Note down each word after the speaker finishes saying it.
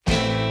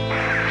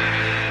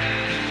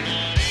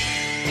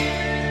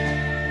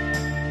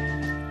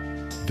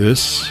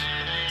This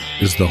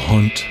is the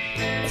Hunt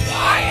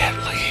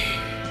Quietly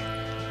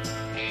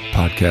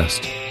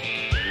podcast.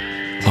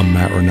 I'm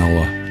Matt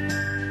Ranella.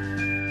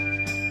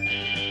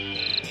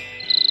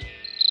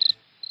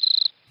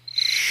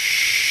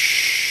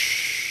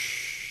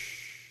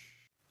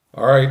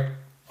 All right.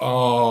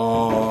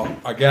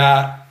 I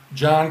got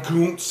John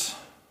Kuntz,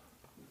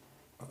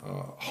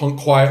 Hunt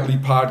Quietly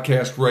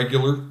podcast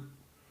regular,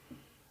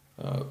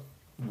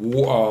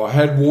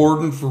 head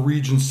warden for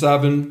Region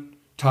 7,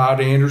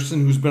 Todd Anderson,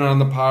 who's been on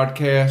the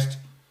podcast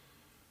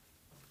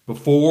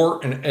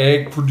before, an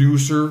egg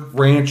producer,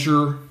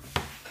 rancher,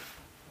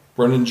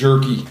 Brendon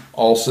Jerky,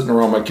 all sitting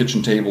around my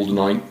kitchen table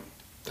tonight.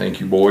 Thank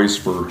you, boys,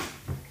 for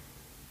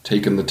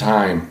taking the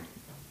time.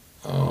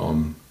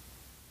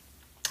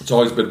 It's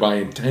always been my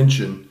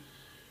intention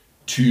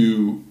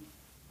to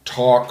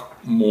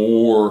talk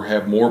more,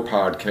 have more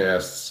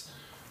podcasts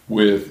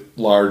with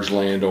large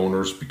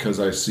landowners because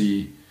I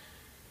see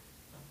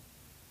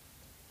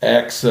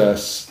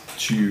access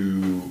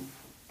to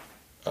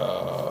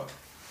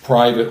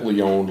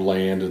privately owned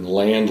land and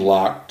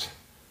landlocked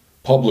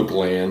public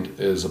land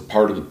as a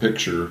part of the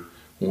picture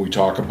when we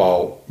talk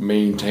about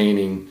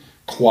maintaining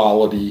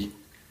quality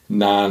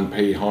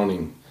non-pay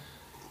hunting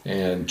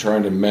and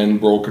trying to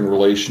mend broken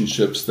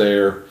relationships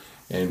there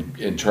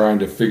and trying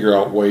to figure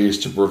out ways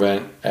to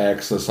prevent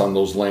access on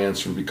those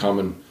lands from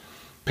becoming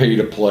pay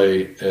to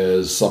play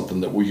as something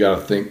that we got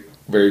to think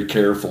very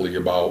carefully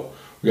about.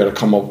 We got to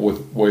come up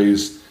with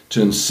ways to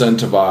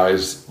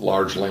incentivize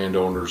large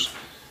landowners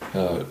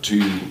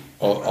to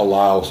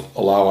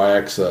allow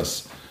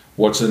access.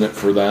 What's in it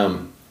for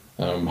them?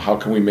 How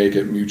can we make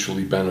it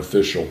mutually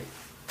beneficial?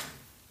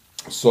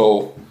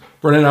 So,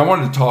 Brendon, I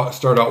wanted to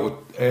start out with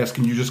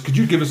asking you, could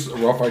you give us a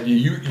rough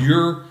idea?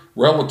 Your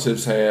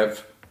relatives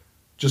have,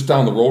 just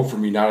down the road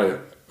from me, not a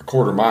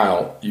quarter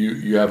mile,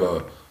 you have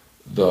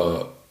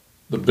the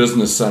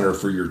business center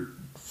for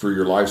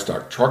your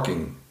livestock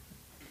trucking.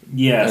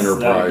 Yes,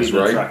 enterprise, that would be the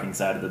right? Trucking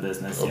side of the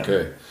business.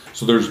 Okay, yep.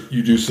 So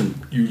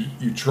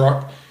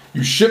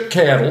you ship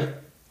cattle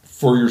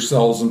for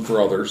yourselves and for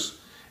others,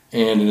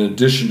 and in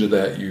addition to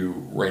that, you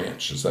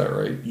ranch. Is that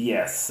right?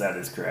 Yes, that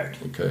is correct.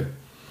 Okay,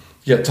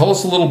 yeah. Tell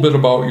us a little bit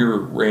about your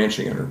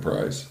ranching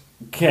enterprise.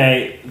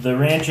 Okay, the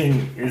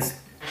ranching is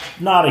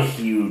not a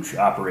huge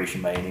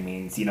operation by any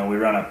means. You know, we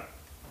run a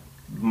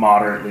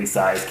moderately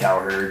sized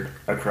cow herd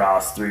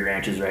across 3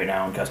 ranches right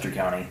now in Custer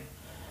County.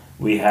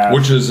 We have,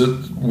 which is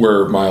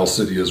where Miles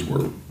City is.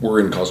 We're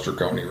in Custer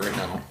County right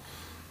now.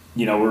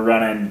 You know, we're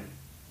running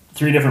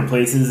 3 different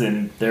places,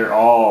 and they're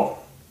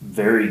all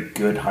very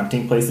good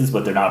hunting places,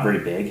 but they're not very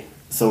big.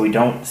 So we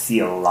don't see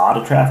a lot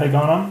of traffic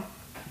on them,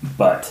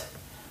 but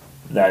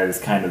that is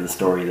kind of the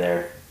story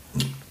there.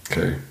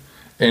 Okay.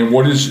 And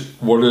what is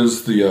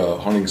the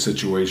hunting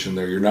situation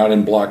there? You're not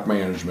in block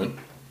management.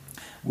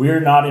 We're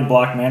not in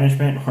block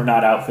management. We're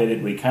not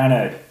outfitted. We kind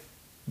of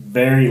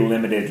very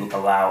limited,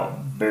 allow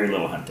very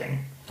little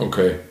hunting.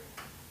 Okay.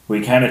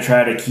 We kind of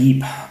try to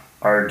keep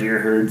our deer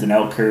herds and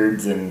elk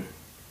herds and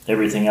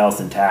everything else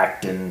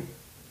intact. And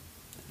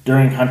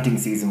during hunting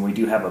season, we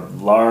do have a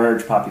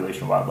large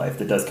population of wildlife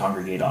that does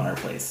congregate on our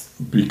place.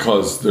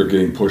 Because they're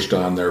getting pushed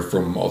on there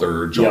from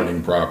other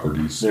adjoining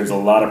properties. There's a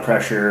lot of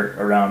pressure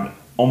around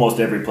almost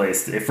every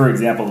place. If, for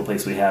example, the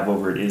place we have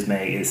over at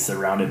Ismay is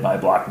surrounded by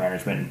block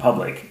management and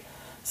public.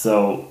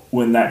 So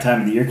when that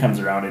time of the year comes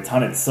around, it's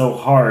hunted so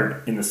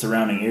hard in the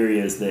surrounding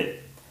areas that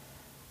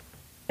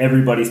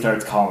everybody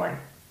starts calling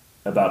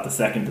about the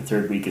 2nd to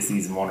 3rd week of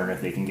season, wondering if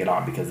they can get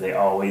on because they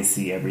always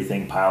see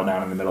everything piled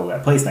down in the middle of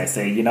that place. And I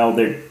say, you know,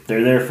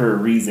 they're there for a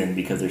reason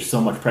because there's so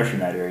much pressure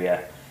in that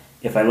area.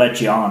 If I let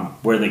you on,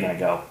 where are they going to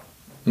go?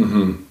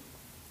 Mm-hmm.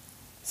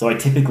 So I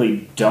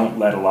typically don't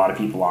let a lot of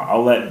people on.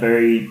 I'll let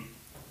very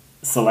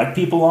select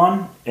people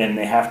on, and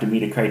they have to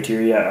meet a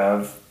criteria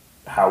of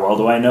how well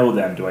do I know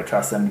them? Do I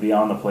trust them to be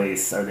on the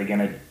place? Are they going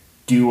to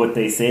do what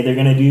they say they're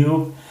going to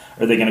do?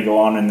 Or are they going to go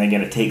on and they're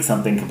going to take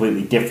something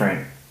completely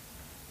different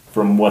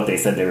from what they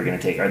said they were going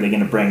to take? Are they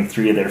going to bring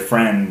 3 of their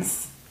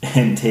friends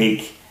and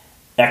take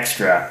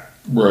extra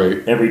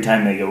every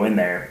time they go in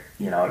there?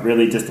 You know, it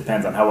really just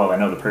depends on how well I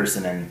know the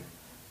person and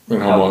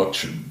how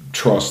much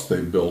trust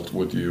they built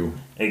with you.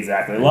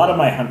 Exactly. A lot of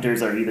my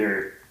hunters are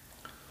either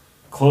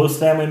close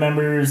family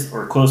members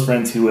or close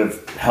friends who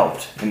have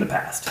helped in the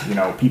past. You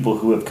know, people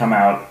who have come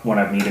out when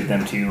I've needed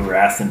them to or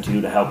asked them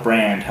to help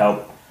brand,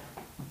 help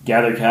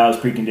gather cows,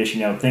 precondition,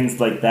 you know, things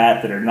like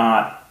that are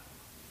not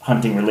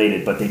hunting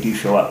related, but they do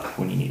show up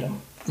when you need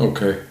them.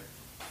 Okay,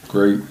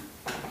 great.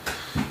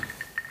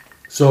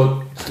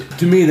 So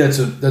to me, that's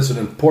an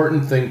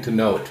important thing to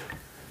note,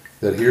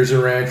 that here's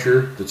a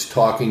rancher that's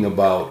talking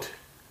about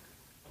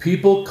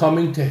people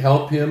coming to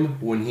help him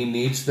when he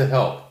needs the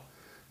help.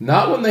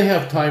 Not when they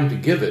have time to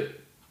give it,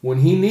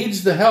 when he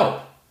needs the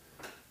help.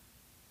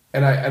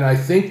 And I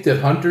think that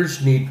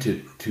hunters need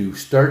to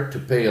start to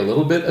pay a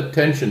little bit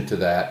attention to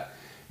that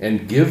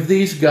and give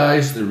these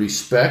guys the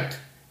respect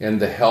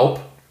and the help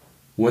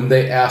when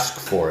they ask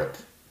for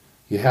it.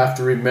 You have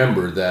to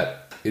remember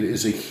that it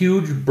is a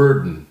huge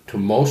burden to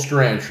most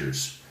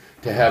ranchers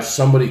to have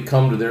somebody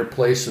come to their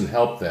place and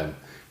help them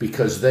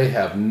because they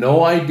have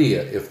no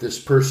idea if this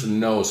person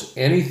knows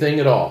anything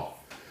at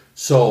all.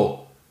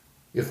 So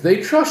if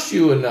they trust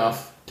you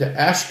enough to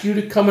ask you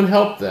to come and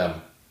help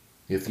them,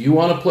 if you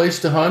want a place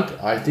to hunt,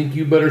 I think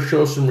you better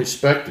show some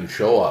respect and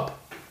show up.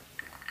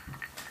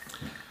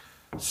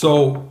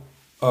 So,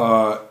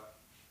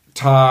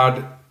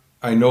 Todd,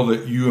 I know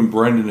that you and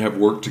Brendon have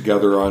worked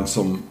together on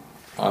some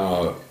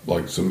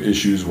some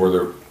issues where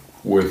they're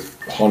with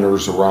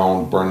hunters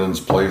around Brendon's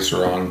place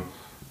or on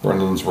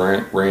Brendon's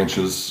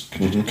ranches.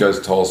 Can you guys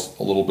tell us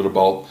a little bit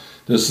about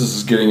this? This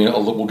is getting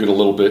we'll get a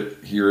little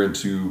bit here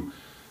into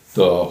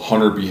the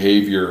hunter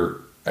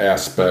behavior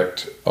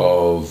aspect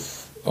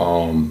of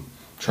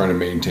trying to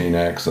maintain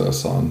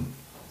access on.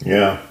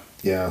 Yeah.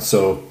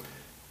 So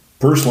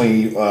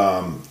personally,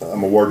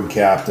 I'm a warden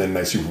captain.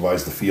 I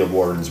supervise the field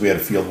wardens. We had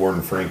a field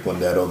warden, Frank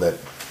Blendetto, that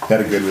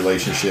had a good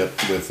relationship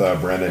with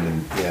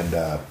Brendon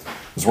and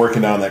was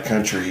working down that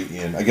country.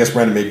 And I guess,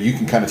 Brendon, maybe you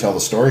can kind of tell the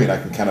story and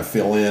I can kind of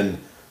fill in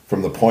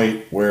from the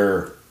point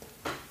where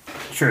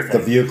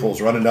the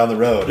vehicle's running down the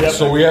road. Yep.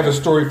 So we have a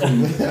story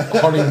from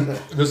hunting.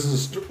 This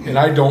is and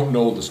I don't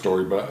know the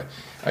story, but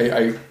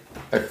I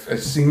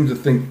seem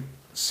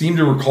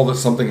to recall that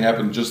something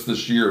happened just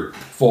this year,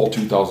 fall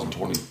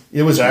 2020.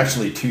 It was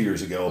actually 2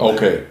 years ago.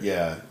 Okay.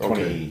 Yeah.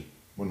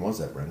 When was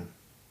that, Brendon?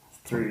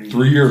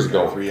 3 years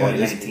ago.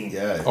 2019.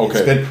 Okay.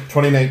 It's been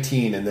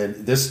 2019, and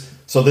then this.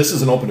 So this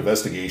is an open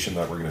investigation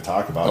that we're going to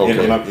talk about.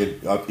 Okay.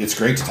 And it's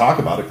great to talk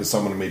about it because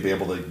someone may be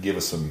able to give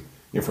us some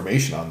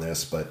information on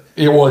this. But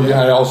I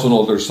also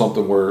know there's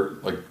something where,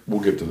 like,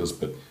 we'll get to this,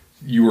 but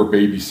you were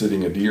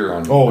babysitting a deer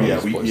on.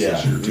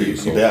 This year too.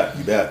 You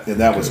bet. And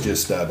that was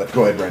just. But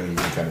go ahead, Brendon. You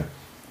can kind of.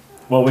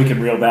 Well, we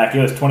can reel back.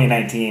 It was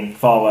 2019,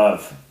 fall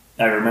of.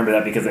 I remember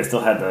that because I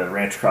still had the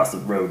ranch across the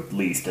road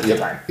leased at the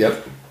time.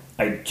 Yep.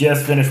 I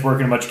just finished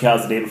working a bunch of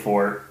cows the day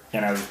before,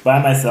 and I was by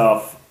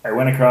myself. I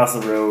went across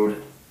the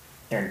road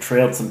and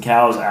trailed some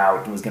cows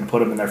out and was going to put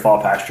them in their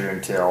fall pasture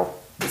until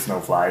the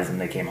snow flies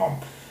and they came home.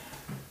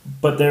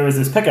 But there was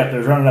this pickup that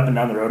was running up and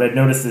down the road. I'd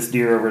noticed this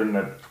deer over in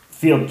the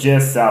field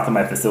just south of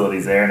my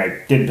facilities there, and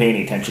I didn't pay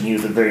any attention. He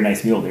was a very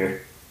nice mule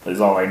deer. That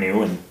was all I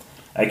knew, and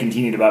I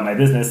continued about my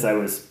business. I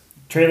was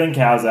trailing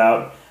cows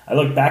out. I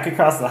looked back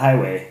across the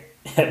highway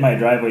at my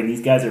driveway, and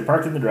these guys are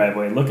parked in the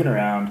driveway, looking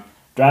around,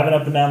 driving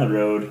up and down the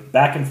road,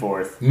 back and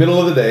forth. Middle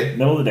of the day.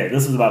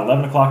 This was about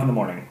 11 o'clock in the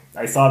morning.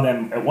 I saw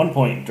them at one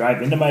point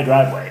drive into my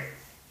driveway,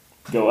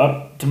 go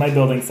up to my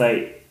building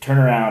site, turn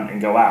around,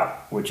 and go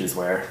out, which is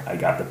where I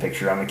got the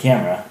picture on the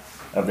camera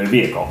of their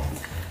vehicle.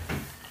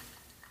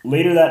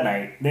 Later that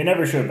night, they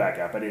never showed back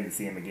up. I didn't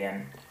see them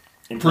again.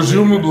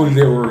 Presumably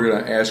they were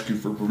going to ask you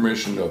for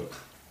permission to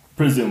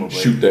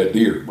shoot that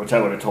deer. Which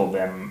I would have told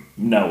them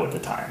no at the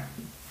time.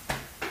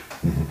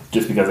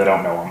 Just because I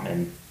don't know them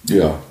and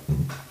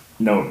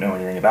know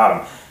anything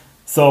about them.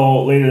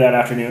 So later that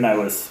afternoon, I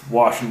was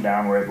washing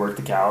down where I'd worked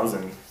the cows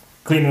and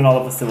cleaning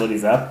all the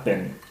facilities up,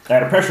 and I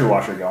had a pressure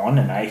washer going,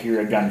 and I hear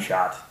a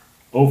gunshot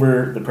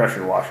over the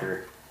pressure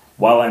washer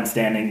while I'm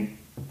standing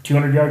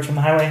 200 yards from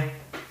the highway,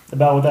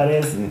 about what that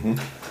is. Mm-hmm.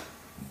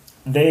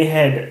 They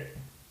had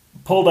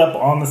pulled up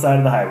on the side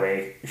of the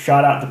highway,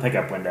 shot out the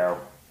pickup window,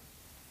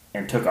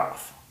 and took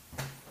off.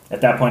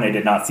 At that point, I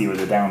did not see where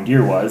the downed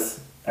deer was.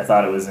 I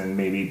thought it was in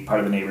maybe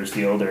part of the neighbor's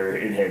field, or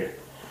it had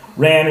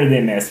ran or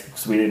they missed,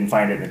 so we didn't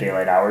find it in the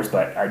daylight hours.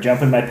 But I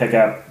jump in my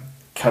pickup,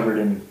 covered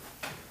in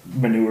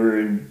manure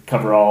and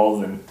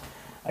coveralls, and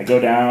I go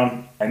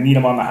down. I meet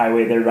them on the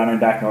highway. They're running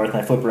back north, and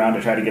I flip around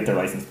to try to get their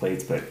license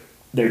plates, but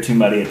they're too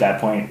muddy at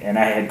that point, and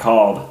I had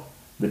called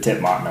the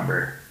Tipmont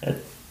number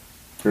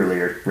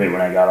earlier, right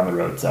when I got on the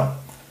road. So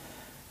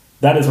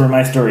that is where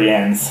my story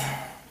ends,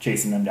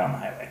 chasing them down the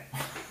highway.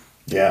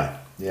 Yeah.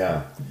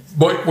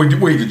 But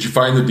wait, did you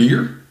find the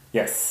deer?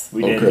 Yes,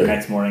 we did the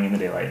next morning in the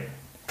daylight.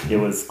 It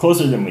was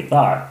closer than we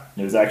thought.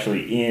 It was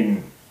actually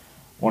in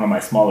one of my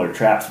smaller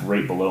traps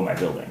right below my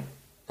building.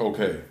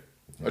 Okay.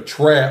 A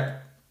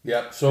trap.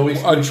 Yep. So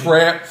a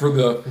trap for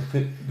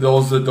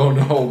those that don't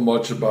know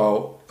much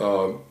about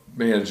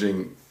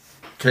managing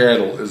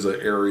cattle is an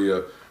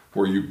area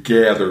where you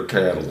gather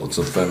cattle. It's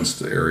a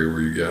fenced area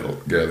where you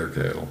gather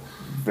cattle.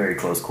 Very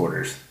close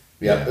quarters.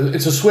 Yeah,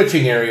 it's a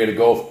switching area to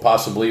go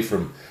possibly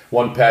from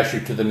one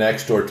pasture to the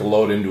next or to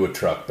load into a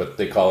truck, but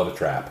they call it a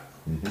trap.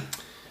 Mm-hmm.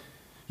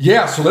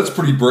 Yeah, so that's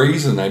pretty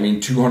brazen. I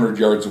mean, 200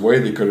 yards away,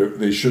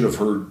 they should have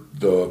heard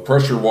the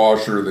pressure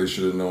washer. They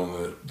should have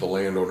known that the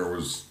landowner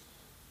was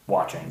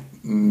watching,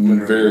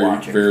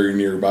 very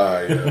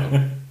nearby.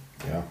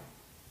 Yeah.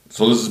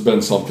 So this has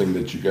been something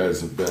that you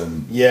guys have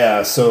been.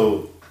 Yeah.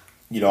 So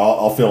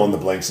I'll fill in the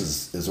blanks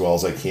as well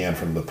as I can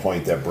from the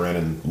point that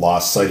Brendon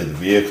lost sight of the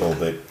vehicle,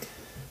 but.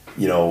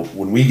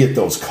 When we get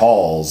those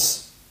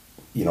calls,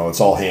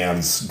 it's all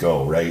hands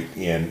go, right?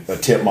 And a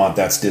Tipmont,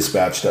 that's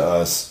dispatched to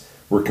us.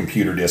 We're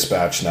computer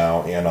dispatch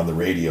now and on the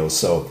radio.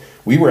 So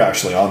we were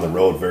actually on the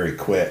road very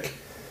quick.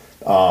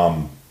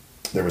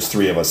 There was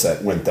 3 of us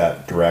that went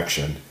that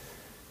direction.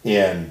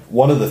 And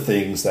one of the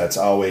things that's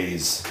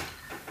always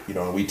You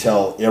know, we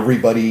tell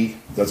everybody,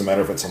 doesn't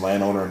matter if it's a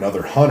landowner or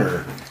another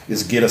hunter,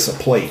 is get us a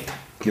plate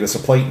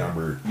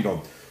number. You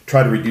know,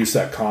 try to reduce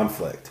that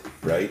conflict,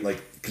 right?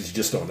 Like, because you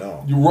just don't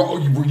know. You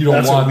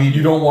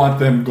don't want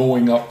them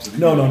going up to the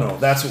No.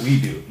 That's what we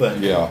do. But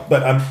yeah.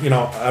 But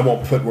I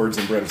won't put words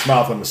in Brendon's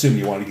mouth. I'm assuming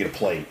you wanted to get a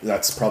plate.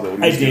 That's probably what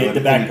he was doing. I did.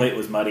 The back plate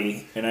was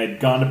muddy, and I'd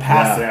gone to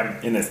pass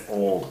them in this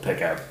old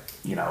pickup.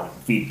 You know,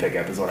 feed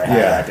pickup is what I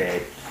had that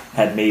day.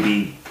 Had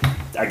maybe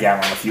a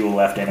gallon of fuel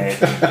left in it.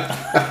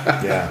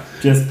 Yeah.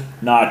 Just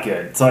not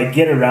good. So I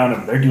get around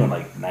them. They're doing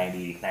like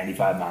 90,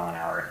 95 mile an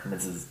hour. And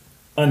this is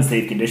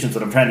unsafe conditions,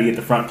 but I'm trying to get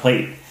the front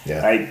plate.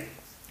 Yeah. I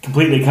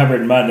completely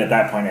covered in mud, and at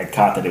that point I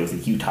caught that it was a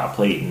Utah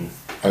plate, and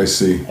I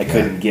see. I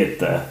couldn't get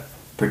the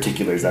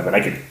particulars of it. I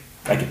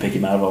could pick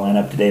him out of a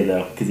lineup today,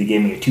 though, because he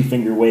gave me a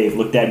 2-finger wave.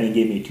 Looked at me and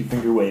gave me a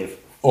 2-finger wave.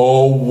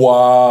 Oh,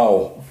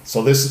 wow.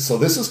 So this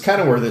is kind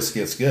of where this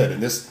gets good.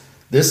 And this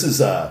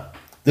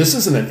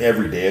isn't an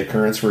everyday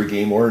occurrence for a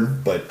game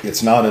warden, but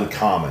it's not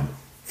uncommon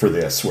for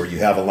this, where you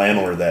have a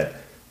landowner that,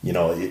 you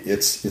know,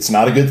 it's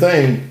not a good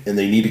thing, and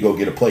they need to go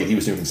get a plate. He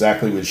was doing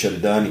exactly what he should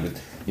have done. He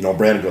was, you know,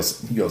 Brandon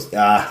goes,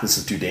 this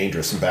is too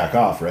dangerous, and back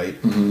off, right?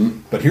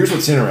 Mm-hmm. But here's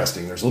what's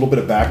interesting. There's a little bit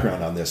of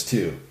background on this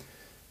too.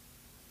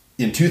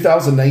 In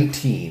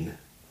 2019,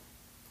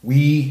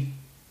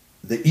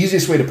 the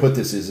easiest way to put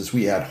this is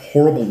we had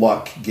horrible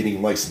luck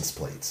getting license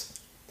plates.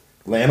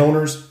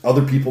 Landowners,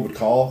 other people would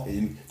call,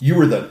 and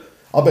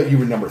I'll bet you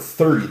were number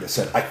 30 that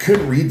said, I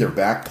couldn't read their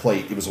back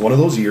plate. It was one of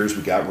those years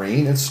we got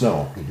rain and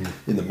snow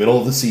in the middle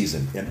of the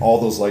season, and all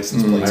those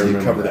license plates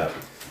get covered up.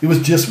 It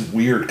was just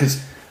weird,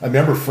 because I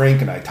remember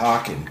Frank and I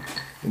talking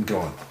and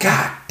going,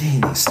 God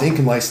dang, these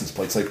stinking license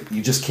plates, like,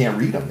 you just can't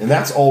read them. And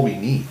that's all we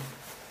need.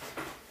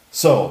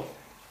 So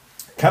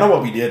kind of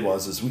what we did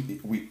was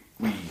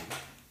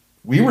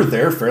we were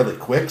there fairly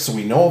quick, so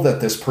we know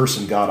that this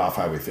person got off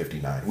Highway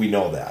 59. We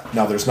know that.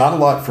 Now, there's not a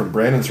lot from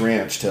Brandon's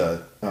Ranch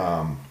to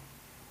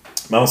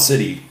Mount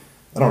City.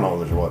 I don't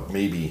know, there's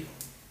maybe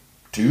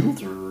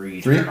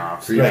three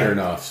turnoffs. Three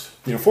turnoffs.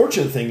 The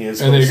unfortunate thing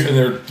is... And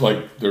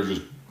they're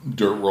just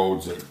dirt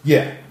roads that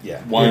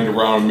wind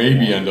around and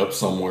maybe end up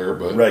somewhere,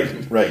 but...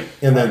 Right.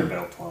 And then...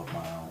 About 12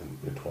 mile.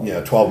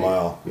 12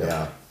 mile.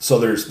 Yeah. So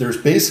there's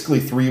basically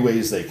 3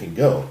 ways they can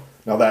go.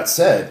 Now, that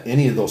said,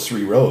 any of those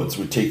 3 roads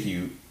would take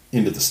you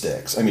into the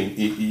sticks. I mean,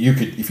 you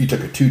could, if you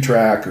took a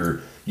 2-track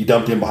or you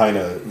dumped in behind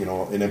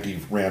an empty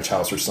ranch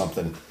house or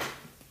something,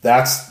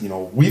 that's,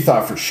 we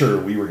thought for sure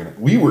we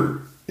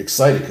were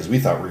excited because we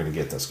thought we were going to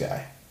get this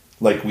guy.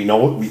 Like, we know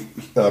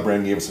what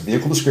Brandon gave us a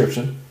vehicle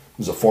description. It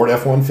was a Ford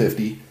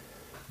F-150,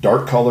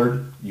 dark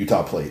colored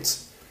Utah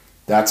plates.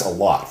 That's a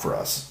lot for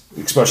us,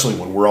 especially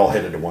when we're all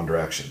headed in one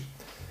direction.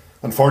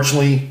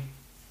 Unfortunately,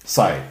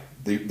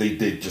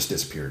 they just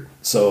disappeared.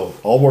 So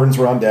all wardens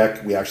were on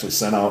deck. We actually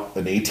sent out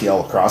an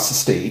ATL across the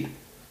state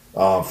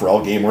for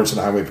all game wardens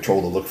and highway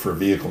patrol to look for a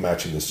vehicle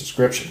matching this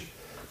description.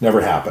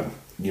 Never happened.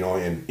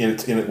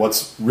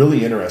 What's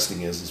really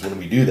interesting is when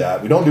we do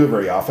that, we don't do it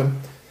very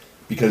often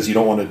because you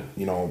don't want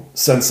to,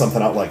 send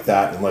something out like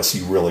that unless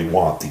you really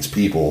want these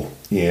people,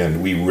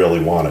 and we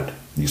really wanted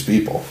these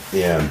people.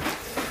 And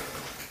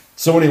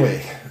so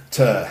anyway,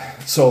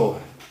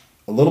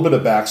 a little bit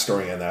of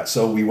backstory on that.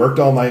 So we worked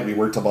all night. We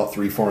worked till about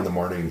 3-4 in the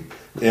morning.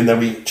 And then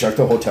we checked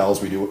the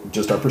hotels. We do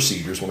just our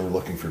procedures when we're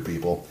looking for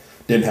people.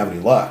 Didn't have any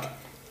luck.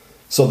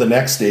 So the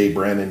next day,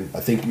 Brandon, I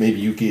think maybe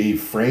you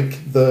gave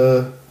Frank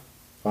the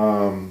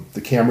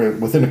camera.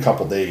 Within a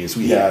couple days,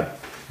 we had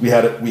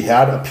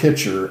a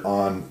picture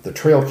on the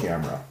trail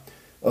camera.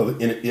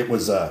 It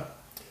was the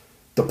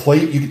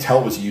plate. You could tell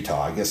it was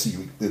Utah. I guess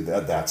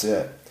that's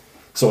it.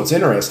 So what's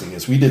interesting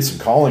is we did some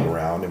calling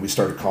around, and we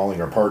started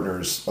calling our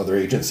partners, other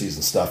agencies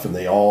and stuff, and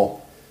they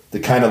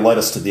kind of led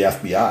us to the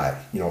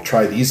FBI.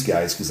 Try these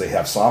guys because they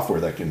have software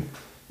that can,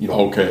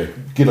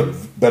 get a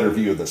better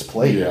view of this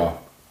plate. Yeah.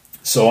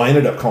 So I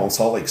ended up calling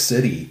Salt Lake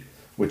City,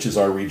 which is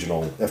our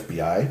regional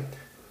FBI,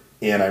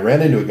 and I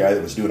ran into a guy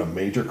that was doing a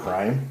major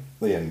crime,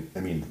 and I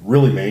mean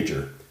really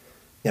major.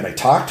 And I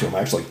talked to him. I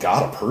actually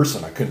got a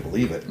person. I couldn't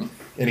believe it.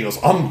 And he goes,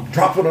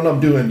 drop what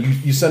I'm doing.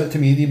 You sent it to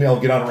me in email.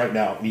 Get on it right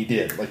now. And he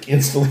did. Like,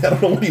 instantly. I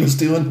don't know what he was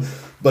doing,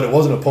 but it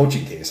wasn't a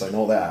poaching case. I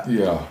know that.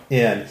 Yeah.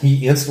 And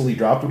he instantly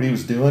dropped what he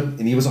was doing,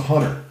 and he was a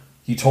hunter.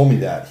 He told me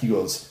that. He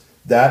goes,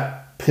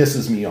 that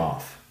pisses me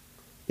off.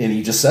 And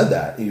he just said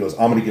that. And he goes,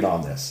 I'm going to get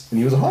on this. And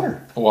he was a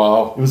hunter.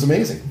 Wow. It was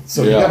amazing.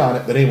 So he got on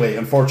it. But anyway,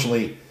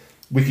 unfortunately,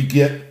 we could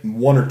get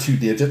 1 or 2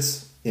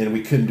 digits, and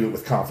we couldn't do it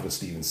with confidence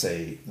to even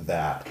say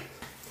that.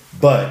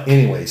 But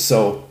anyway,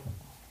 so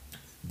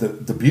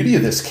the beauty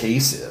of this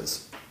case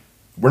is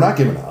we're not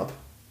giving up.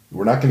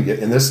 We're not going to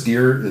get, and this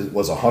deer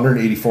was a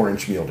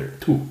 184-inch mule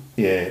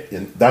deer.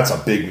 And that's a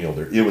big mule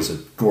deer. It was a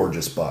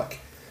gorgeous buck.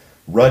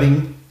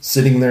 Rutting,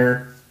 sitting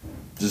there,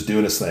 just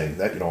doing his thing.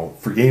 That,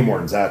 for game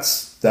wardens,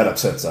 that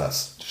upsets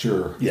us.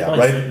 Sure. Yeah,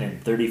 right. Sitting in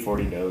 30,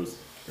 40 does.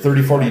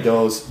 30, 40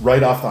 does,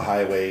 right off the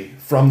highway,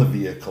 from the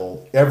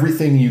vehicle.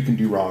 Everything you can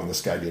do wrong,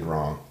 this guy did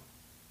wrong.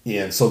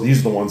 And so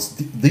these are the ones,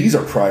 these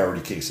are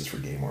priority cases for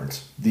game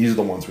wardens. These are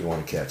the ones we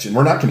want to catch. And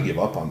we're not going to give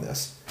up on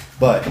this.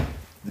 But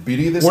the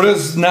beauty of this... What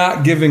does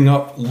not giving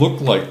up look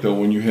like, though,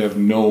 when you have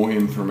no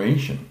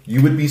information?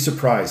 You would be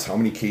surprised how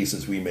many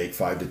cases we make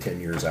 5 to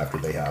 10 years after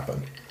they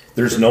happen.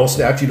 There's no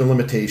statute of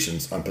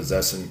limitations on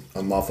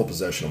unlawful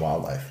possession of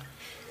wildlife.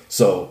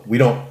 So we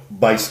don't...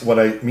 What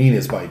I mean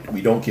is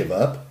we don't give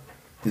up,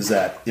 is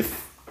that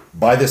if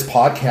by this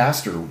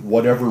podcast or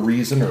whatever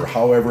reason or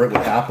however it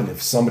would happen,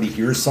 if somebody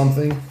hears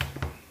something,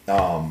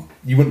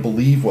 you wouldn't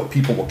believe what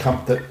people will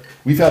come...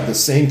 We've had the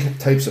same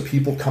types of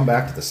people come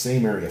back to the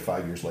same area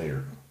 5 years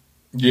later.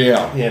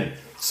 Yeah.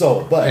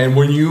 And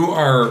when you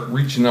are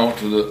reaching out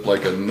to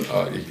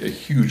a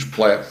huge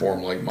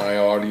platform like my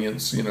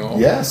audience,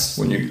 yes,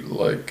 when you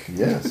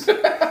yes,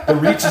 the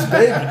reach is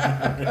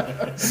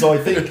big. So I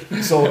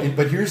think so.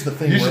 But here's the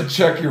thing: you should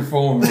check your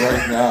phone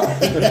right now.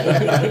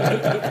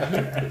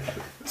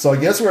 So I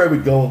guess where I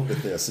would go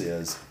with this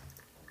is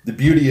the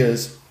beauty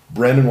is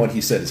Brendon. What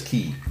he said is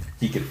key.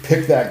 He could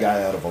pick that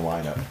guy out of a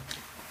lineup.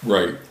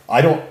 Right.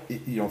 I don't.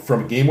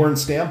 From a game warden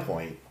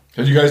standpoint.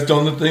 Have you guys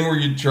done the thing where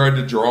you tried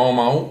to draw them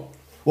out?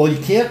 Well,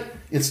 you can't.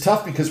 It's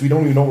tough because we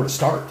don't even know where to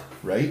start,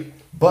 right?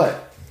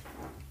 But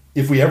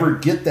if we ever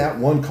get that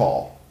one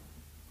call,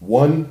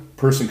 one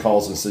person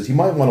calls and says, you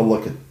might want to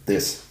look at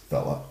this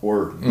fella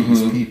or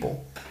these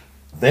people,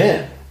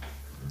 then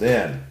we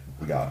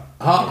got it.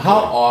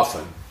 How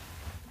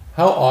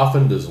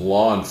often does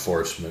law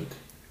enforcement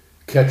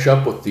catch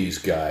up with these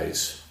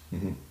guys,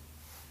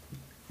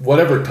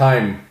 whatever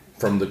time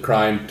from the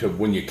crime to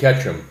when you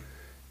catch them?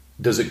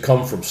 Does it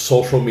come from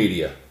social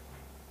media?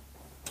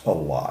 A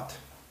lot.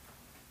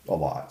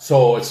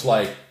 So it's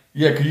like,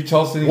 yeah, could you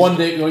tell us one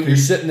day you're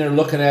sitting there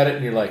looking at it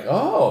and you're like,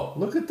 oh,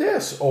 look at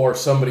this. Or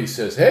somebody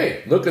says,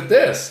 hey, look at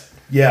this.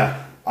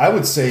 Yeah, I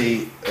would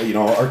say,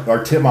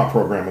 our tip-off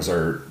program is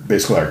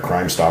basically our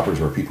Crime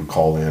Stoppers, where people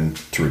call in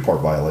to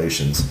report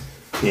violations.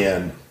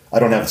 And I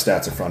don't have the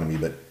stats in front of me,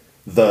 but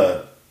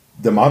the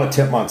amount of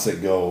tip-offs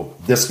that go,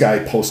 this guy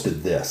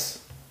posted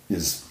this,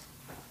 is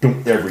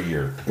every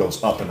year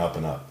goes up and up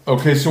and up.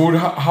 Okay, so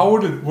how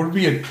would it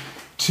be a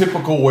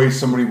typical way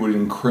somebody would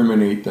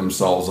incriminate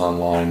themselves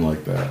online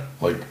like that?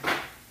 Like,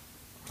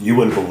 you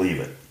wouldn't believe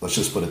it. Let's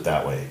just put it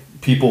that way.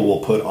 People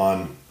will put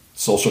on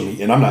social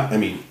media,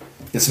 and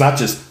it's not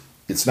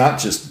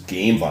just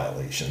game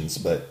violations,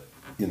 but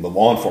in the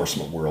law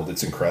enforcement world,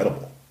 it's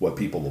incredible what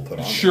people will put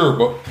on. Sure,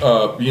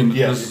 but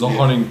this is a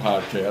hunting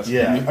podcast.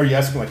 Yeah, are you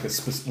asking like a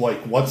specific, like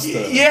what's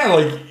the? Yeah,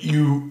 like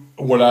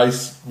when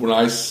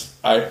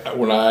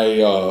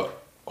I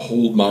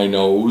hold my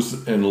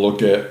nose and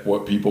look at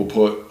what people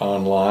put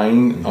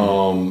online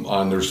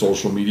on their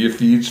social media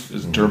feeds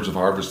in terms of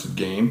harvested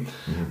game,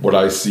 what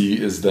I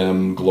see is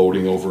them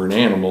gloating over an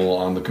animal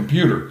on the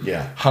computer.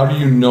 Yeah. How do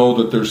you know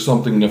that there's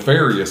something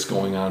nefarious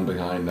going on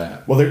behind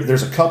that? Well,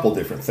 there's a couple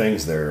different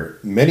things there.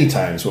 Many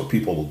times what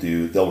people will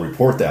do, they'll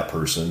report that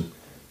person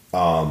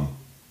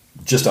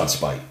just on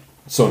spite.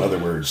 So in other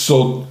words...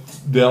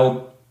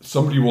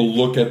 Somebody will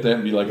look at that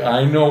and be like,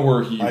 I know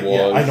where he was.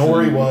 Yeah, I know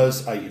where he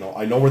was. I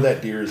know where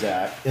that deer is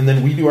at. And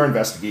then we do our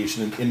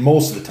investigation. And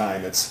most of the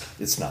time,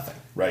 it's nothing,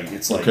 right?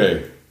 It's like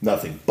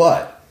nothing.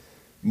 But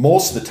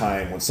most of the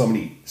time, when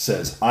somebody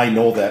says, I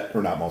know that,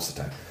 or not most of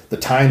the time, the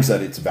times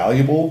that it's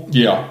valuable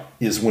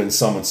is when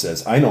someone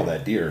says, I know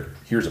that deer.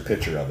 Here's a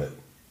picture of it.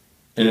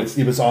 And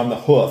it was on the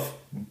hoof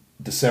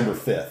December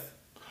 5th.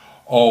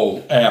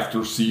 Oh,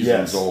 after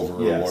season's over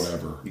or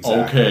whatever.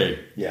 Exactly. Okay.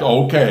 Yeah.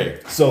 Okay.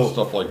 So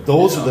stuff like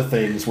those are the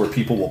things where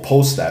people will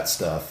post that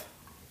stuff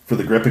for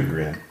the grip and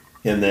grin,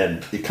 and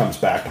then it comes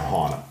back to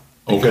haunt them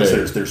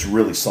because there's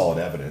really solid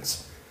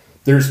evidence.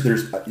 There's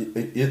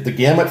the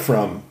gamut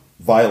from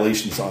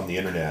violations on the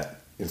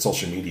internet and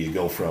social media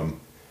go from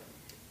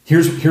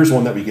here's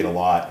one that we get a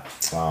lot.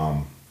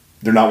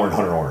 They're not wearing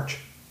hunter orange.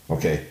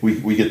 Okay,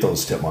 we get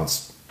those tip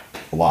months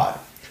a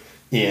lot,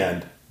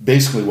 and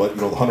basically what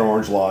the hunter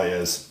orange law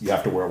is, you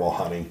have to wear it while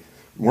hunting.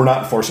 We're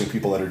not enforcing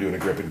people that are doing a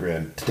grip and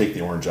grin to take the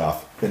orange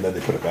off and then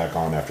they put it back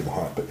on after the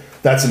hunt. But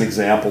that's an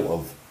example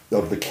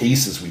of the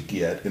cases we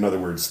get, in other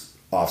words,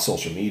 off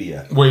social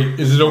media. Wait,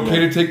 is it okay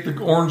to take the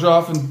orange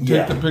off and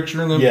take the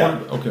picture and then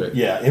put it? Okay.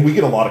 Yeah, and we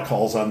get a lot of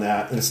calls on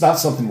that. And it's not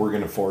something we're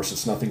going to enforce.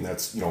 It's nothing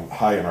that's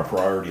high on our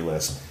priority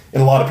list.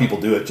 And a lot of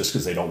people do it just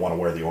because they don't want to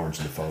wear the orange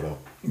in the photo.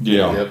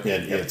 Yeah. And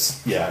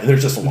and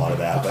there's just a lot of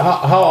that. But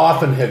how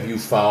often have you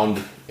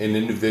found an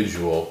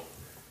individual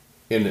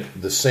in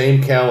the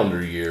same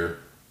calendar year,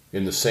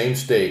 in the same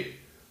state,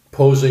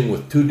 posing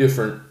with two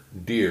different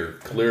deer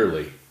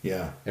clearly?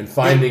 Yeah. And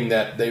finding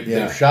that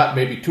they've shot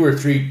maybe two or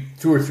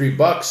three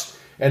bucks,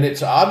 and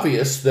it's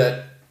obvious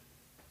that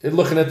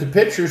looking at the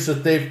pictures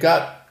that they've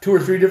got two or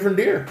three different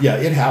deer. Yeah,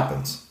 it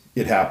happens.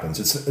 It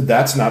happens.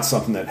 That's not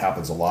something that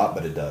happens a lot,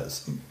 but it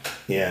does.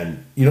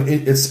 And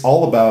it's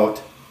all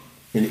about,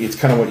 and it's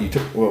kind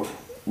of what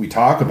we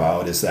talk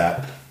about is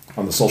that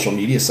on the social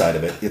media side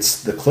of it,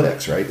 it's the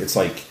clicks, right? It's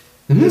like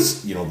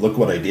this, look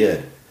what I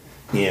did,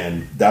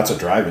 and that's what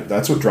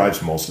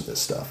drives most of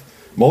this stuff.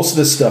 Most of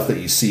this stuff that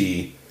you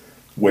see,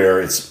 where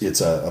it's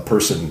a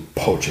person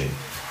poaching,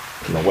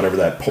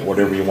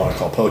 whatever you want to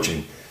call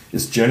poaching,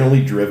 is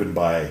generally driven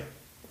by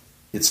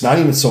it's not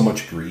even so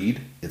much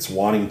greed; it's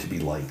wanting to be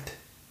liked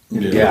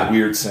in a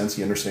weird sense.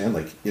 You understand?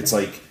 Like it's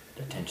like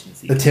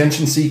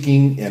attention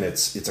seeking, and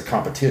it's a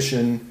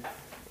competition.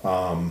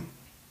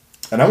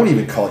 And I wouldn't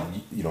even call it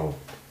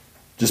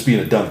just being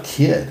a dumb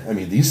kid. I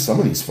mean, some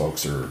of these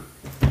folks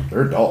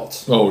they're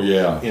adults. Oh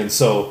yeah, and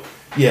so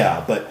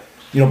but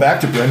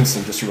back to Brendon,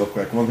 just real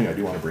quick. One thing I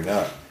do want to bring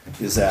up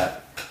is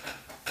that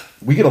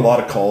we get a lot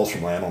of calls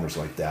from landowners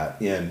like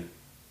that, and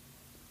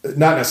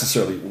not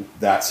necessarily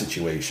that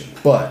situation,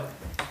 but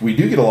we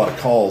do get a lot of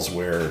calls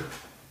where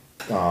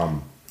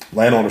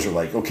landowners are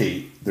like,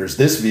 okay, there's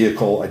this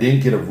vehicle. I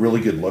didn't get a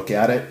really good look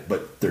at it,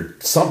 but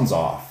something's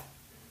off.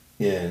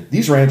 And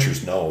these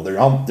ranchers know they're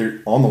on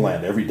the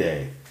land every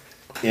day,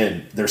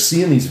 and they're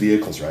seeing these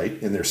vehicles, right?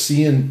 And they're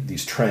seeing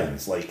these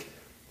trends, like,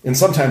 and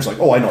sometimes like,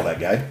 oh, I know that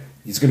guy.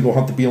 He's going to go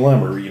hunt the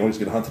BLM, or he's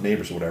going to hunt the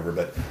neighbors or whatever.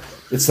 But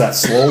it's that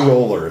slow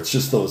roller. It's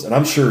just those, and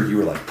I'm sure you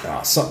were like,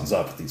 something's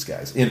up with these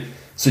guys. And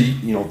so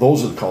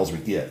those are the calls we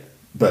get.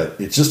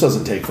 But it just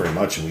doesn't take very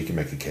much, and we can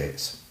make a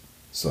case.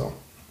 So,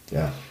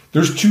 yeah.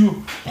 There's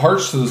two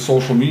parts to the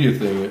social media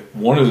thing.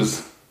 One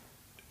is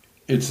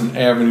it's an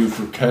avenue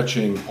for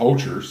catching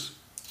poachers,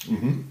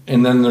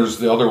 and then there's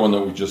the other one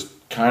that we just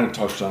kind of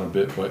touched on a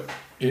bit. But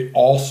it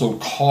also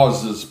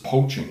causes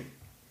poaching.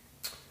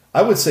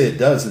 I would say it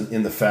does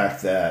in the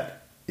fact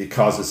that it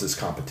causes this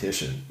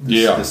competition,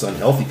 this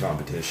unhealthy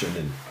competition,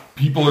 and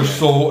people are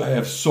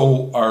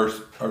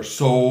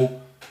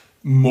so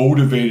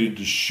motivated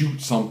to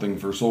shoot something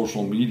for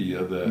social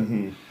media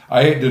that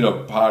I did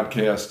a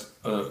podcast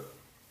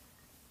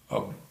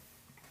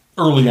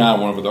early on.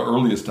 One of the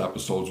earliest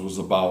episodes was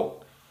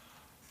about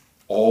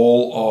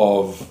all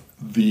of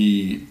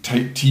the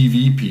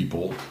TV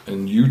people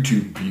and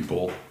YouTube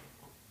people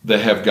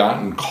that have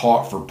gotten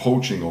caught for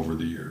poaching over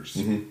the years.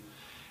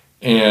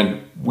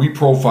 And we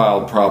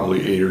profiled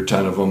probably 8 or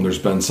 10 of them. There's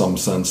been some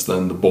since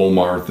then. The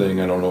Bomar thing.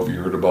 I don't know if you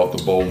heard about the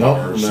Bomars. No,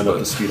 I'm not up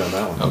to speed on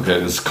that one. Okay,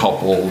 this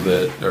couple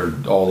that are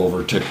all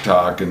over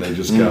TikTok, and they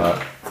just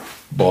got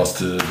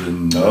busted,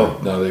 and now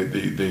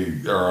they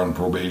are on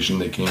probation.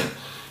 They can't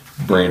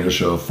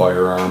brandish a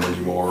firearm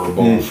anymore or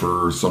bow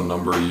for some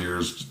number of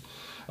years.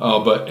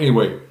 But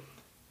anyway,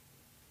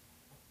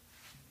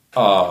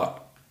 I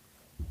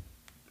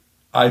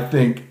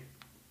think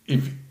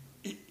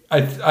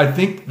I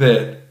think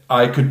that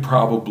I could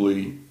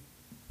probably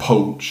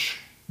poach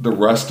the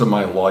rest of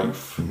my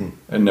life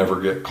and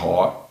never get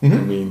caught. I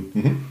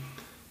mean,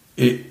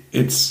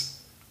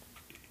 it's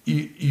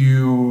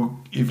you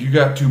if you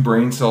got 2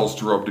 brain cells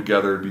to rub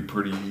together, it'd be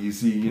pretty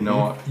easy, even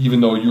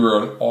though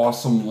you're an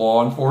awesome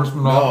law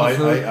enforcement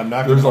officer. I'm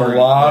not. There's a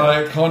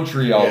lot of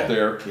country out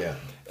there. Yeah.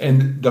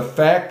 And the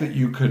fact that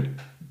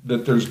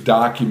that there's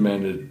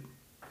documented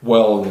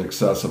well in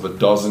excess of a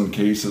dozen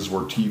cases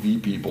where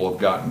TV people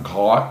have gotten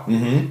caught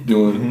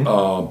doing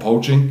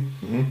poaching.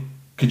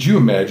 Could you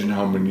imagine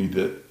how many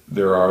that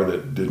there are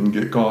that didn't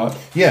get caught?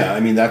 Yeah,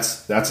 I mean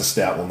that's a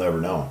stat we'll never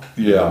know.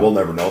 Yeah, we'll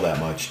never know that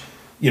much.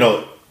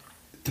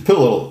 To put a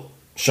little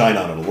shine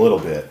on it a little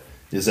bit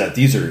is that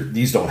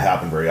these don't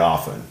happen very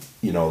often.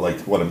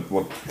 Like what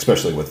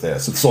especially with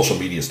this, it's social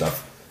media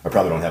stuff. I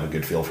probably don't have a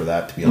good feel for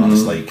that, to be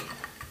honest. Like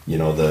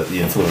the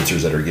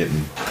influencers that are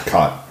getting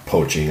caught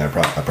poaching, I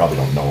probably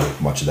don't know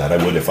much of that. I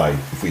would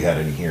if we had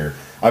any here.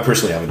 I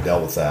personally haven't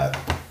dealt with that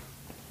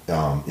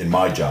in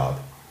my job.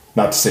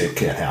 Not to say it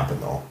can't happen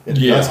though.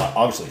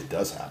 Obviously it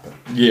does happen.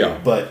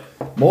 Yeah. But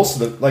most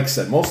of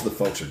the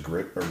folks are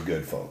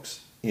good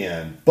folks.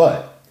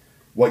 But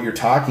what you're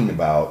talking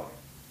about,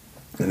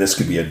 and this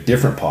could be a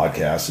different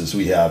podcast, is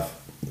we have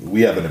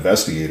an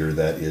investigator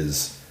that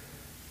is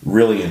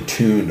really in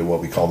tune to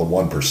what we call the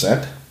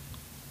 1%.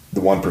 The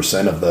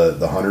 1% of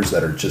the hunters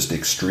that are just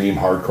extreme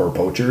hardcore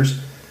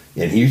poachers,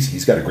 and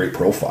he's got a great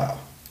profile,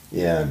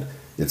 and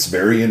it's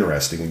very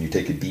interesting when you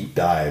take a deep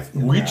dive.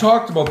 We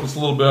talked about this a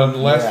little bit on the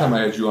last time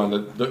I had you on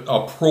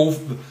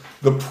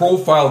the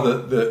profile,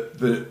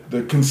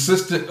 the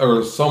consistent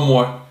or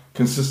somewhat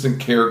consistent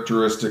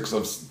characteristics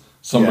of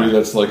somebody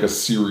that's like a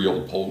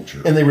serial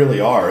poacher, and they really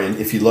are. And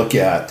if you look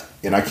at,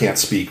 and I can't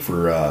speak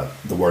for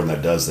the warden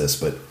that does this,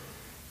 but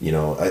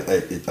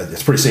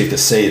it's pretty safe to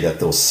say that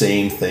those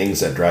same things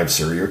that drive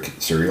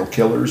serial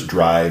killers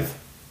drive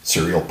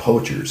serial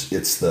poachers.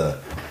 It's the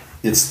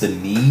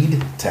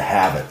need to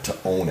have it, to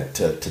own it,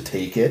 to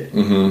take it.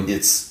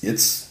 It's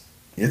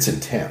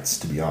intense,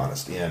 to be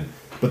honest.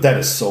 But that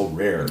is so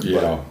rare.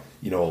 Yeah.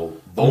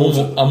 But,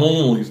 I'm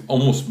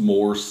almost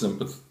more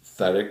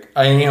sympathetic.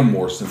 I am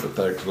more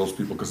sympathetic to those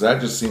people because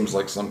that just seems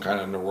like some kind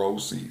of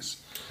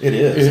neuroses. It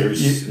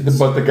is.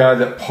 But the guy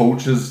that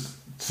poaches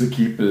to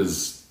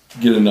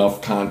get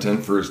enough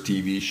content for his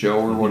TV show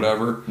or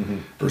whatever,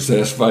 or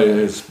satisfy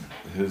his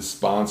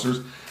sponsors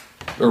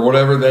or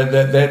whatever,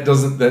 that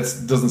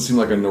doesn't seem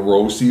like a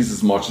neuroses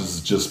as much as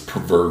it's just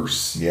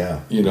perverse.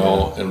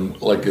 And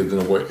like in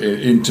a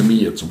way, and to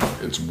me it's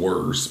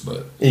worse.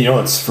 But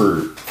it's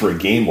for a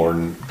game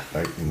warden.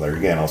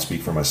 Again, I'll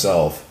speak for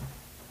myself.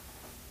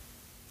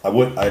 I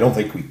don't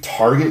think we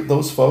target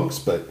those folks,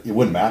 but it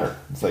wouldn't matter.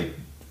 It's like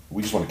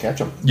we just want to catch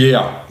them.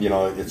 Yeah. You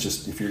know, it's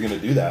just, if you're going to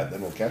do that,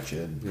 then we'll catch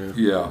you.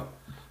 Yeah.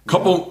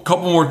 Couple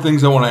more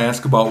things I want to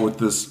ask about with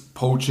this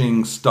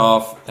poaching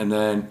stuff, and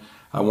then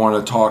I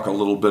want to talk a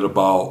little bit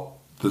about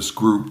this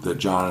group that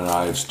John and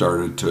I have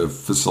started to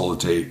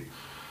facilitate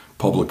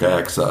public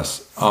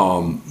access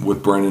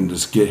with Brendon,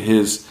 just get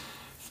his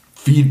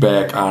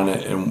feedback on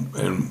it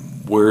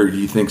and where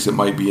he thinks it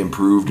might be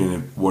improved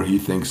and what he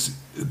thinks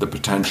the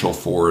potential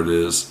for it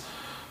is.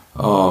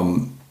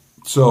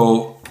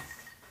 So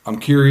I'm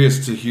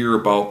curious to hear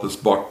about this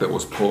buck that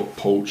was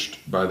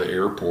poached by the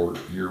airport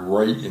here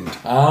right in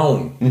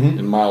town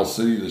in Miles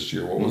City this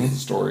year. What was the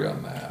story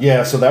on that?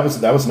 Yeah, so that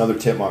was another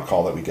tip-off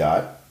call that we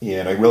got,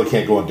 and I really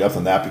can't go in depth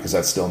on that because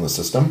that's still in the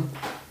system.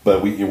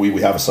 But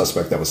we have a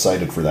suspect that was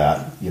cited for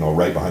that, you know,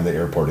 right behind the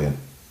airport inn.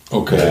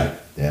 Okay.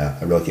 Yeah,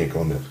 I really can't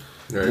go into.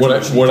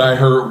 What I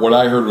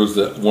heard was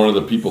that one of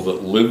the people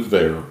that lived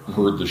there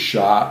heard the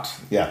shot.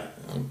 Yeah,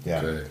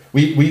 Okay.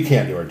 We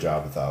can't do our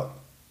job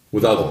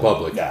without the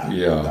public.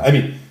 Yeah. I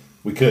mean,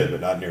 we could,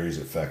 but not near as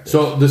effective.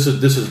 So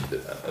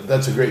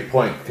that's a great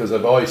point, because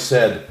I've always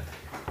said,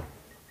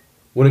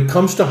 when it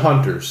comes to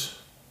hunters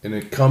and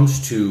it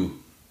comes to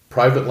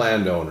private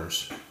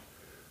landowners,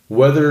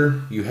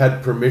 whether you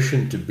had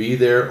permission to be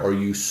there or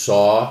you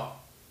saw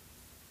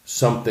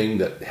something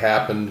that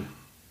happened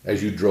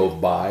as you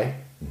drove by,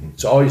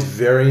 it's always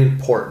very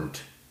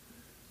important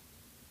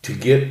to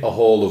get a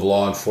hold of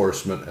law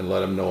enforcement and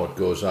let them know what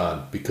goes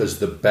on. Because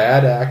the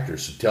bad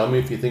actors, so tell me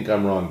if you think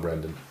I'm wrong,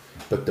 Brendon,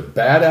 but the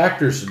bad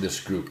actors in this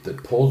group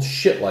that pulled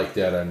shit like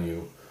that on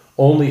you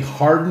only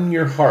harden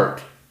your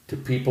heart to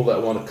people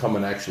that want to come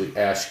and actually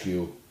ask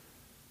you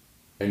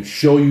and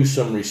show you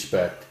some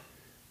respect.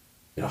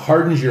 It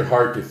hardens your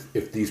heart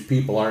if these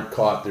people aren't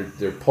caught.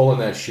 They're pulling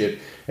that shit,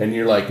 and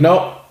you're like,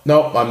 nope,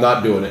 I'm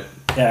not doing it.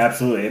 Yeah,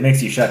 absolutely. It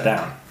makes you shut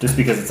down just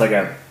because it's like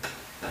a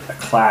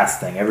class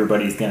thing.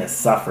 Everybody's going to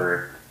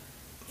suffer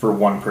for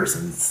one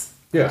person's.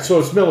 Yeah, so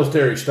it's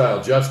military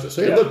style justice.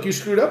 Hey, look, you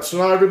screwed up, so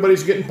now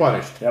everybody's getting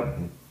punished.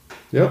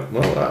 Yep.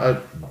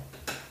 Well,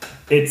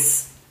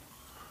 it's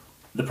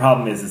the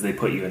problem is they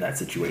put you in that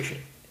situation,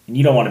 and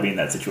you don't want to be in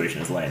that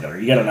situation as a landowner.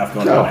 You got enough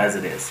going on as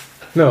it is.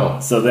 No.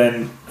 So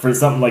then, for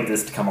something like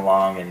this to come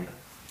along and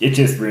it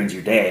just ruins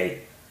your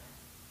day,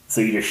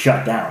 so you just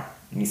shut down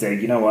and you say,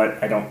 you know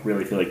what, I don't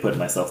really feel like putting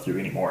myself through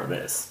any more of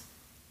this.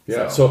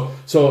 Yeah. So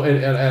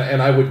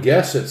and I would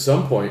guess at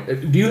some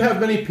point, do you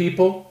have many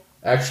people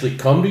actually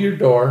come to your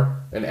door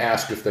and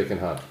ask if they can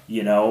hunt?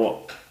 You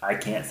know, I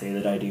can't say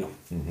that I do.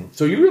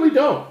 So you really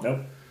don't.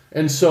 Nope.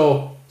 And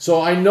so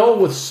I know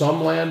with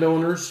some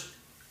landowners,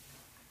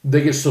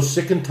 they get so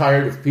sick and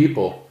tired of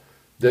people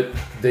that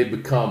they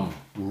become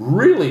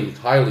really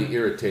highly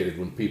irritated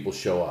when people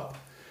show up.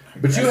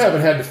 But you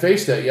haven't had to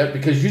face that yet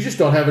because you just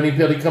don't have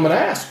anybody come and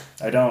ask.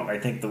 I don't. I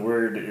think the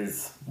word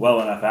is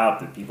well enough out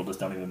that people just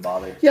don't even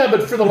bother. Yeah,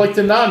 but for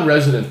the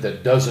non-resident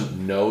that doesn't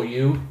know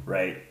you.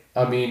 Right.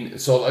 I mean,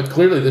 so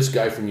clearly this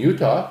guy from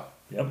Utah.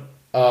 Yep.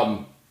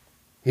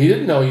 He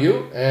didn't know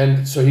you,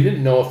 and so he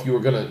didn't know if you were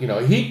going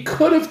to, he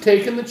could have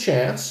taken the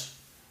chance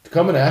to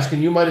come and ask,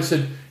 and you might have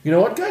said, you know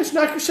what, guys,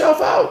 knock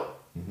yourself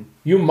out.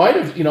 You might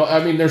have,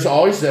 there's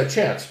always that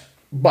chance.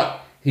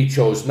 But he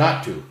chose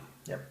not to.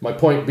 Yep. My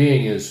point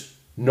being is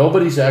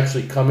nobody's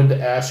actually coming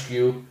to ask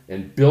you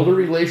and build a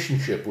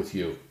relationship with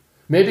you.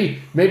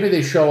 Maybe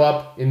they show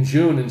up in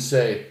June and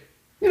say,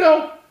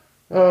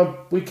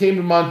 we came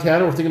to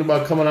Montana, we're thinking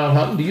about coming out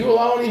hunting. Do you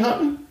allow any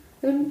hunting?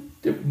 And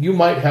you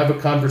might have a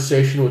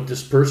conversation with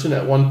this person.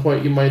 At one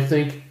point you might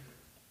think,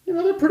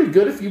 they're pretty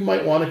good if you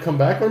might want to come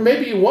back, or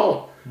maybe you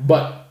won't.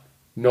 But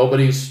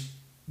nobody's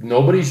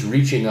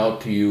reaching out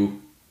to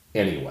you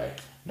anyway.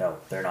 No,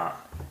 they're not.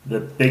 The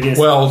biggest.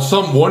 Well,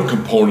 one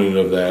component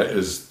of that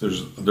is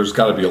there's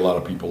got to be a lot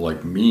of people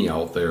like me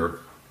out there.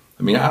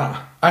 I mean,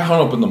 I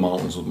hunt up in the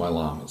mountains with my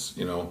llamas,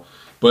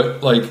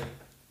 but like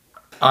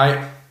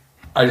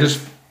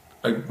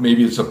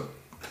maybe it's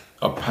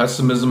a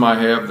pessimism I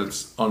have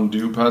that's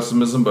undue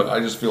pessimism, but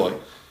I just feel like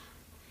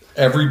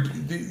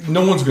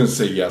no one's going to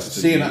say yes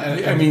to me.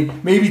 I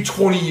mean, maybe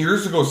 20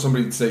 years ago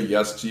somebody'd say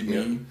yes to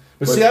me.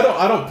 But see,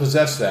 I don't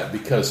possess that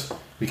because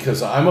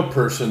I'm a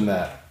person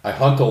that I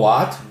hunt a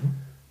lot.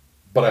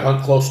 But I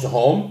hunt close to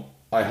home.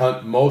 I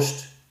hunt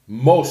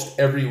most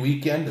every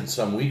weekend and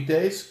some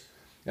weekdays.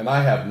 And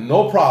I have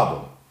no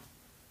problem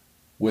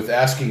with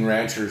asking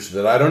ranchers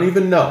that I don't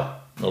even know.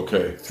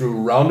 Okay.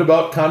 Through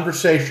roundabout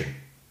conversation,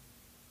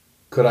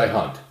 could I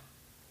hunt?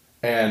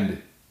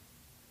 And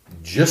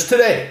just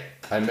today,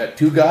 I met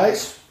two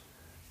guys,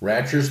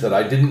 ranchers that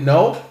I didn't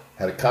know,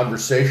 had a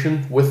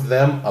conversation with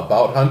them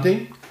about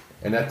hunting.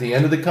 And at the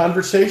end of the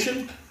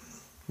conversation,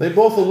 they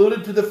both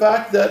alluded to the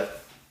fact that,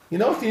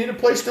 if you need a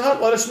place to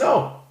hunt, let us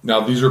know. Now,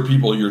 these are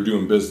people you're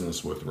doing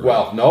business with, right?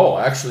 Well, no.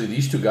 Actually,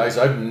 these two guys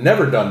I've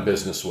never done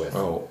business with.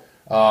 Oh.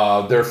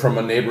 They're from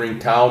a neighboring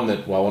town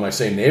that, when I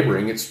say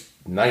neighboring, it's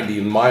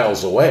 90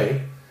 miles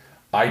away.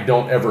 I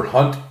don't ever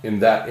hunt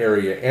in that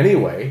area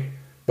anyway.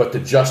 But the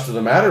gist of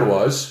the matter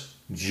was,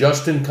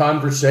 just in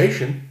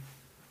conversation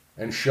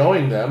and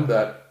showing them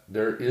that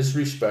there is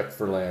respect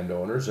for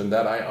landowners, and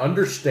that I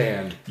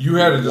understand. You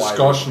had a why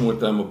discussion with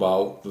them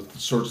about the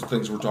sorts of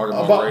things we're talking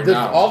about right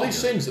now. all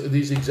these things,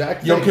 these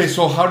exact things. Yeah, okay,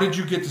 so how did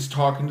you get to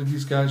talking to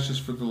these guys,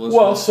 just for the listeners?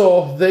 Well,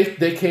 so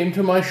they came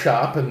to my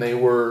shop, and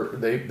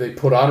they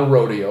put on a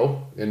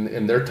rodeo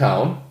in their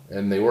town,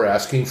 and they were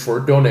asking for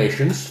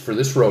donations for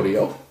this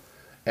rodeo,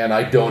 and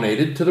I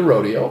donated to the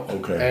rodeo.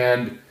 Okay.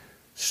 And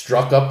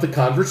struck up the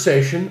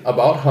conversation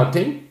about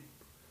hunting,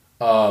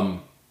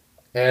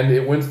 and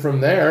it went from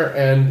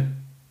there.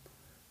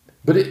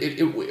 But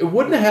it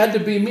wouldn't have had to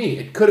be me.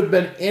 It could have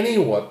been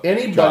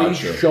anybody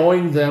Gotcha.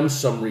 showing them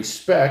some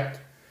respect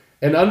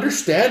and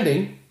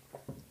understanding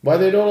why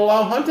they don't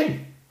allow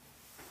hunting.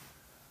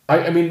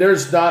 I mean,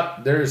 there's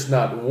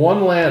not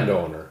one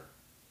landowner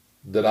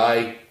that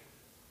I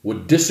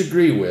would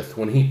disagree with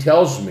when he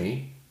tells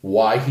me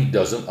why he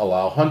doesn't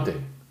allow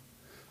hunting.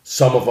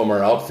 Some of them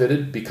are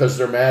outfitted because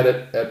they're mad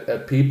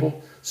at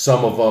people.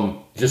 Some of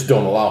them just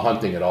don't allow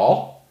hunting at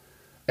all.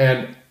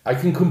 And I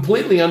can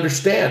completely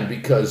understand,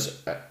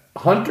 because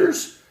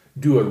hunters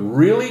do a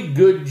really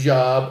good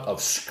job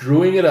of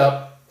screwing it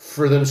up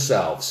for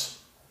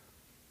themselves.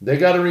 They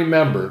got to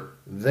remember,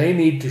 they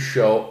need to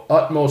show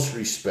utmost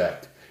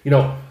respect. You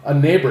know, a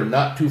neighbor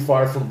not too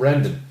far from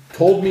Brendon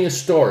told me a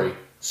story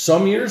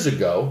some years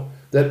ago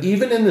that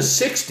even in the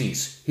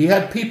 60s, he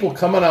had people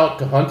coming out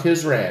to hunt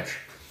his ranch.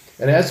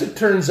 And as it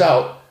turns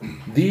out,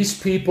 these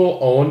people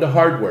owned a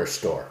hardware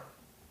store.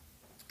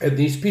 And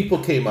these people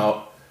came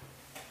out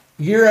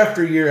year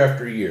after year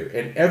after year.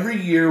 And every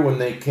year when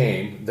they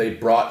came, they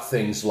brought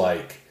things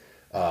like,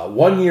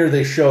 one year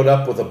they showed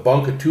up with a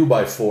bunk of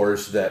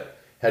 2x4s that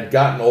had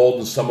gotten old,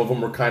 and some of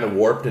them were kind of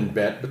warped and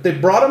bent. But they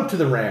brought them to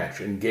the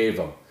ranch and gave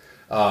them.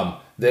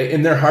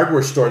 In their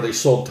hardware store, they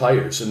sold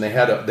tires. And they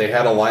had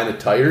a line of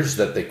tires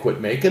that they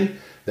quit making.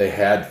 They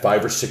had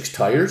 5 or 6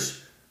 tires.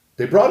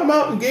 They brought them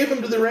out and gave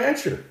them to the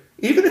rancher.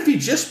 Even if he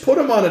just put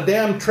them on a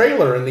damn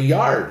trailer in the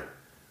yard.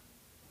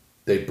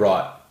 They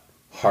brought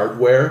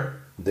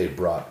hardware. They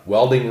brought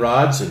welding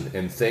rods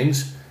and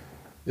things.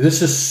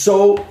 This is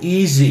so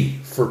easy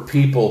for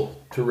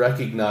people to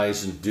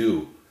recognize and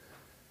do.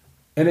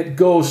 And it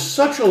goes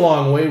such a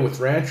long way with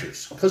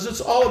ranchers, because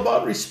it's all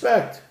about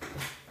respect.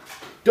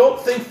 Don't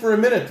think for a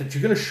minute that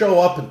you're going to show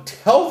up and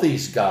tell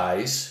these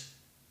guys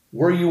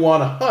where you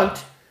want to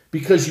hunt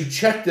because you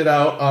checked it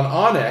out on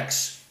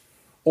Onyx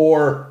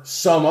or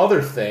some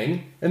other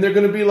thing, and they're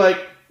going to be like,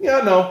 yeah,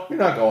 no, you're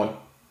not going.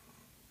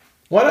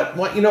 Why not?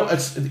 Why,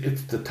 it's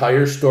the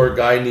tire store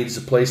guy needs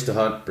a place to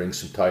hunt, bring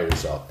some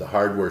tires out. The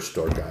hardware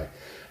store guy.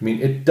 I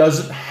mean, it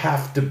doesn't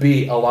have to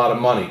be a lot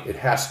of money. It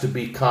has to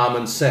be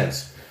common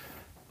sense.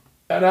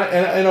 And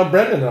I know,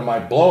 Brendon, am I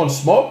blowing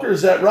smoke, or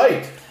is that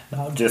right?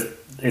 No,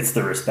 it's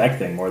the respect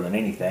thing more than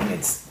anything.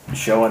 It's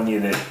showing you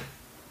that,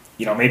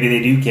 maybe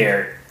they do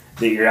care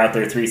that you're out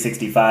there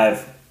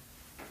 365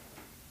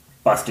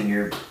 busting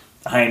your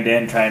hind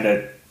end trying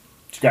to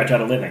scratch out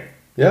a living.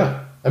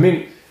 Yeah. I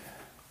mean,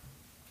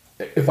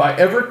 if I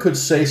ever could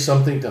say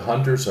something to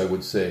hunters, I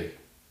would say,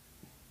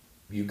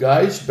 you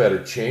guys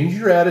better change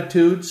your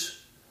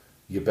attitudes,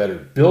 you better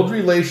build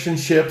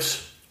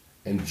relationships,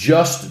 and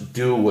just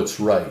do what's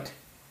right.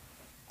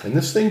 And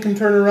this thing can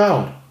turn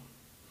around.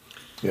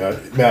 Yeah,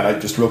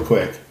 Matt, just real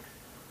quick.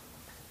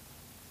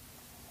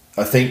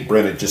 I think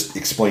Brendon just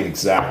explained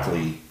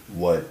exactly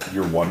what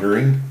you're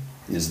wondering,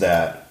 is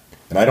that,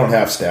 and I don't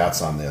have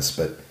stats on this,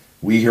 but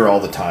we hear all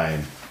the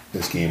time,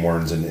 as game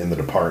wardens in the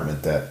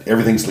department, that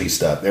everything's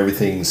leased up,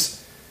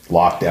 everything's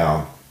locked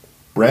down.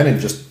 Brendon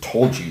just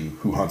told you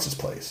who hunts his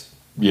place.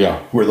 Yeah.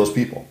 Who are those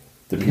people?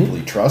 The people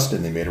he trusts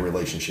and they made a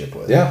relationship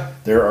with. Yeah.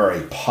 There are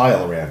a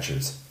pile of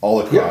ranchers all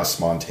across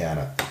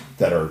Montana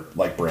that are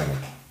like Brendon.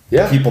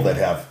 Yeah. People that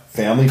have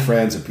family,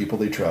 friends, and people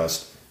they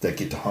trust that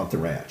get to hunt the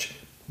ranch.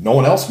 No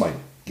one else might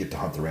get to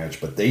hunt the ranch,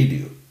 but they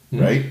do,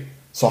 right?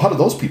 So how did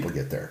those people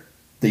get there?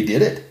 They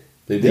did it.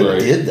 They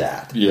did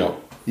that. Yeah.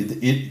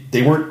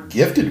 They weren't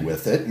gifted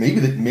with it.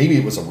 Maybe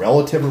it was a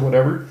relative or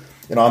whatever.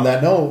 And on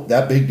that note,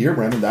 that big deer,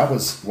 Brendon, that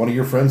was one of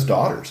your friend's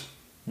daughters.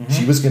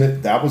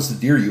 Mm-hmm. That was the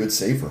deer you had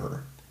saved for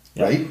her,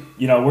 right?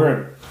 We're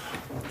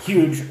a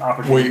huge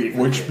opportunity. Wait,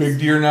 which big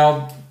deer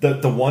now?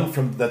 The one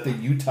from the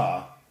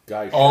Utah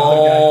Guy.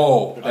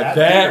 Oh, that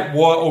that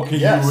was okay.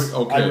 Yes,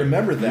 okay. I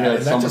remember that. You had and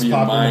that somebody just in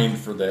popped mind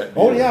for that.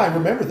 Oh deer. yeah, I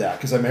remember that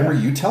because I remember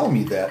you telling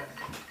me that.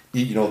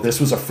 This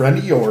was a friend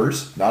of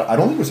yours. I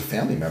don't think it was a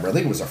family member. I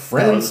think it was a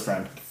friend's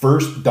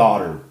first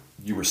daughter.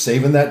 You were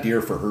saving that deer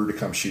for her to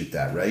come shoot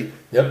that, right?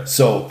 Yep.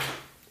 So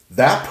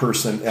that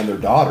person and their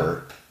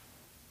daughter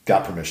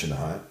got permission to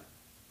hunt.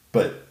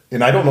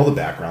 And I don't know the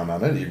background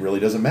on it. It really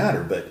doesn't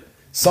matter. But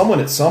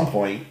someone at some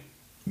point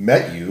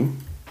met you,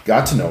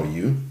 got to know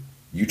you,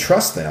 you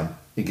trust them,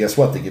 and guess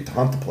what? They get to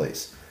hunt the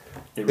place.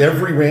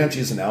 Every ranch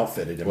isn't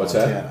outfitted in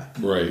Montana.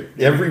 That? Right.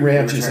 Every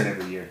ranch is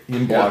every year.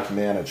 in block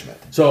management.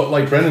 So,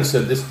 like Brendon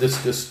said,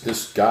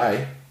 this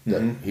guy,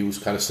 that he was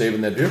kind of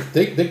saving that deer.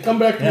 They come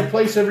back to your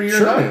place every year.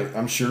 Sure,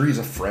 I'm sure he's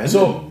a friend.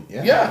 So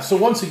so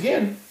once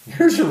again,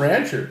 here's a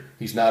rancher.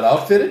 He's not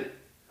outfitted.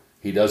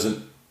 He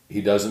doesn't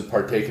He doesn't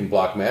partake in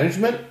block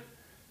management,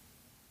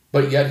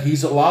 but yet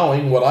he's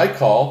allowing what I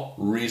call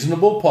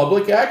reasonable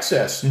public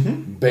access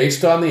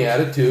based on the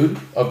attitude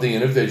of the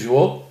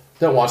individual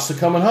that wants to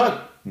come and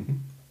hunt.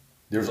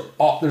 There's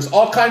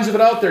all kinds of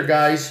it out there,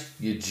 guys.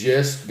 You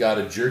just got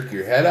to jerk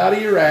your head out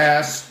of your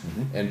ass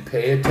and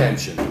pay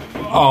attention.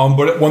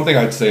 But one thing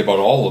I'd say about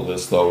all of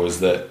this, though,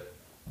 is that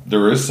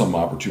there is some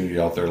opportunity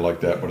out there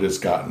like that, but it's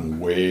gotten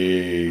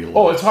way less.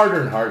 Oh, it's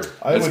harder and harder.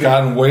 It's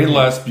gotten way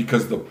less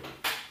because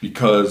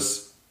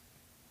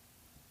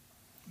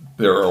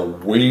there are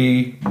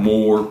way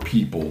more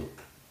people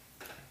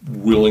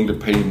willing to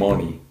pay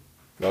money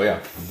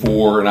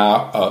for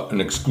an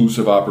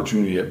exclusive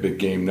opportunity at big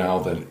game now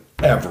than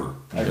ever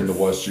in the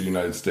Western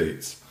United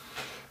States.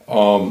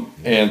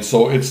 And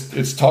so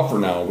it's tougher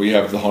now. We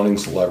have the hunting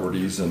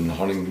celebrities and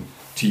hunting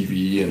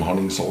TV and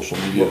hunting social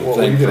media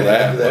thing for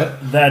that.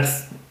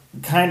 That's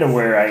kind of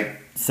where I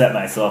set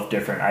myself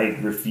different. I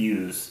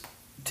refuse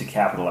to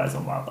capitalize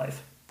on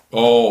wildlife.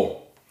 Oh.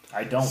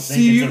 I don't think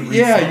it's a resource.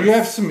 Yeah, you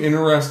have some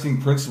interesting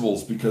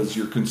principles because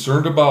you're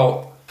concerned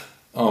about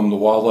the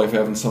wildlife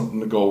having something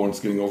to go when it's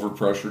getting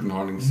overpressured in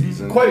hunting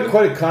season.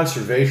 Quite a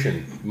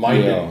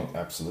conservation-minded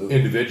absolutely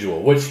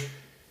individual. Which,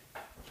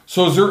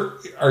 so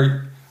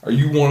are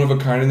you one of a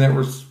kind in that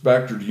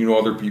respect, or do you know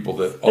other people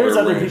that? There's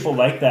other people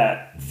like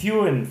that.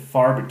 Few and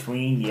far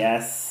between.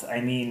 Yes,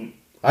 I mean.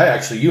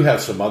 You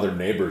have some other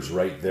neighbors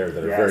right there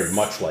that are very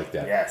much like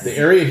that. Yes. The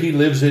area he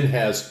lives in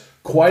has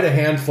quite a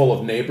handful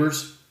of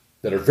neighbors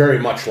that are very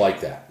much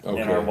like that.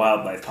 Okay. And our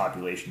wildlife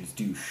populations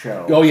do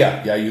show. Oh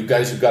yeah, you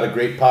guys have got a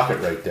great pocket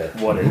right there.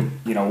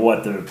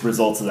 What the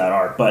results of that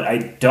are, but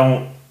I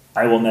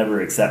will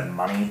never accept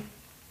money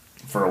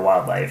for a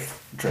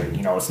wildlife trade.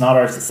 It's not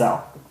ours to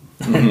sell,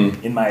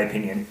 in my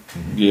opinion.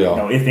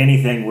 Yeah. If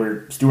anything,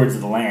 we're stewards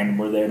of the land, and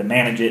we're there to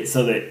manage it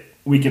so that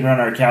we can run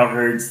our cow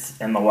herds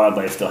and the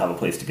wildlife still have a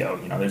place to go.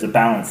 There's a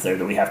balance there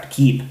that we have to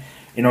keep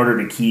in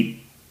order to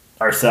keep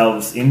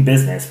ourselves in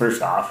business,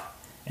 first off.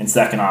 And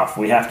second off,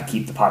 we have to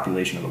keep the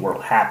population of the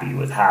world happy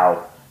with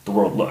how the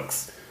world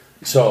looks.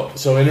 So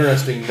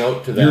interesting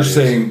note to that. You're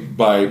saying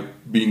by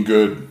being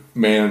good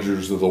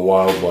managers of the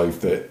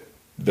wildlife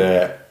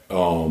that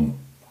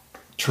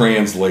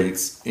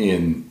translates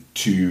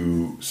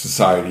into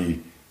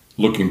society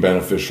looking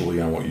beneficially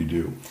on what you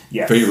do,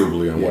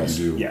 favorably on what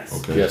you do. Yes.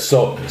 Okay. Yes.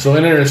 So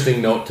an interesting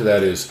note to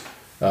that is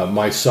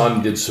my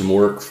son did some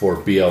work for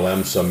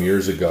BLM some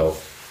years ago.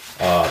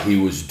 He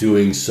was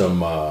doing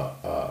some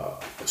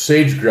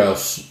sage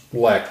grouse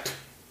select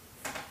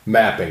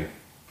mapping,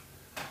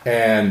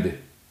 and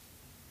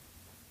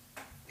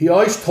he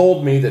always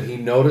told me that he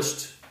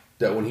noticed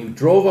that when he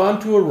drove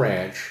onto a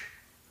ranch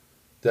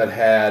that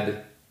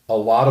had a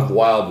lot of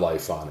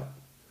wildlife on it,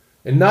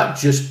 and not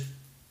just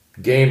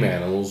game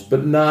animals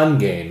but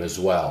non-game as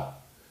well,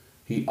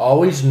 he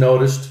always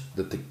noticed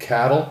that the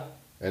cattle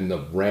and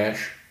the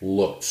ranch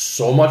looked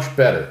so much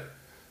better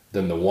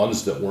than the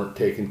ones that weren't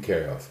taken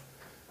care of.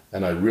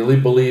 And I really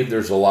believe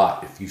there's a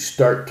lot. If you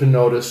start to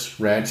notice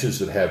ranches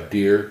that have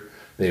deer,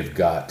 they've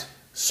got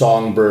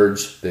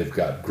songbirds, they've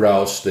got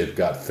grouse, they've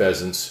got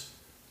pheasants.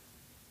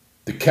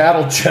 The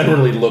cattle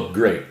generally look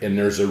great, and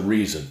there's a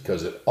reason,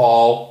 because it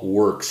all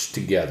works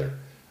together.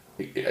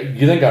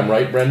 You think I'm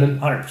right, Brendon?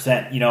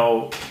 100%.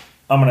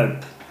 I'm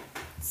going to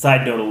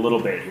side note a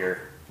little bit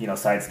here,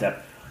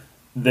 sidestep.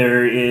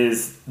 There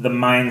is the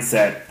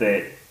mindset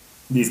that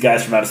these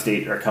guys from out of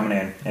state are coming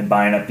in and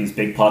buying up these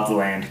big plots of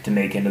land to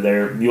make into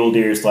their mule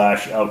deer /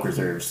 elk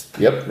reserves.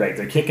 Yep. Right.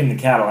 They're kicking the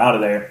cattle out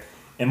of there.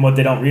 And what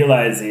they don't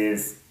realize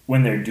is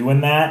when they're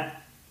doing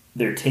that,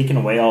 they're taking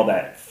away all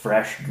that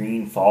fresh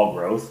green fall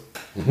growth.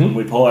 When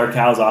we pull our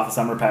cows off of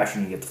summer pasture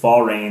and you get the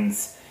fall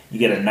rains, you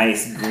get a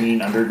nice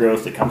green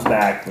undergrowth that comes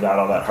back without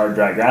all that hard,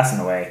 dry grass in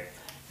the way.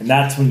 And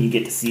that's when you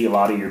get to see a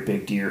lot of your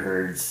big deer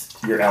herds,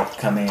 your elk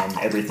come in,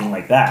 everything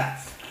like that.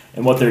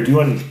 And what they're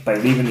doing by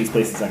leaving these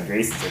places ungrazed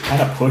is they're kind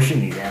of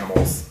pushing these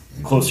animals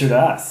closer to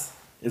us,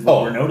 is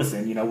what we're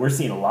noticing. We're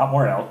seeing a lot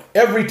more elk.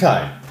 Every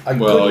time. I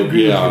couldn't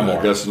agree with you more.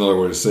 I guess another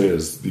way to say it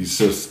is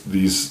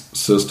these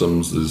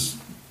systems is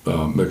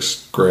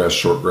mixed grass,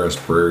 short grass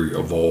prairie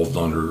evolved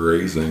under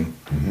grazing.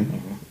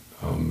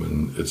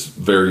 And it's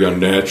very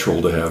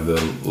unnatural to have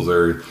those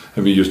areas.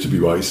 It used to be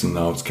bison,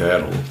 now it's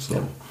cattle.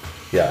 So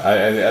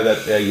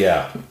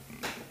Yeah.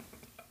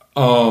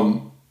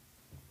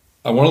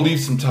 I want to leave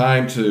some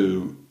time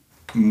to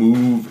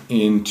move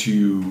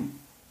into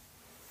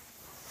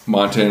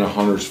Montana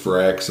Hunters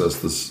for Access,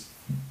 this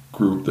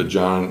group that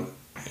John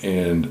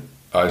and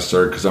I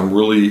started, because I'm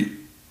really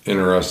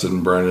interested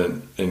in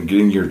Brendon and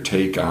getting your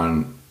take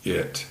on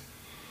it.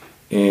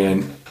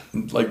 And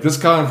this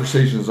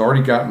conversation has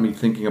already gotten me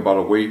thinking about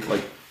a way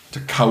to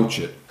couch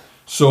it.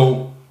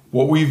 So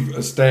what we've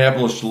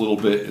established a little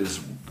bit is,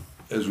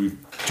 as we've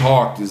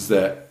talked, is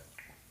that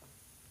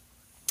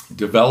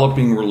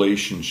developing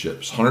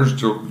relationships, hunters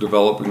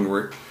developing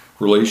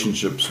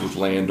relationships with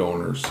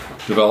landowners,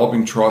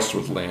 developing trust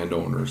with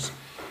landowners,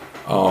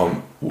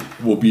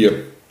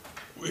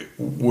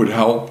 would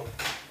help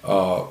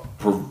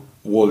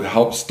will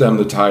help stem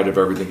the tide of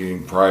everything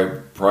getting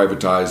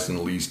privatized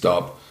and leased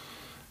up.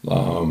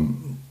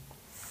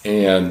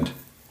 And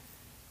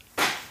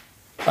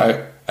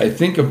I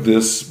think of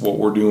this, what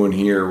we're doing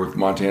here with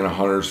Montana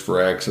Hunters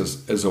for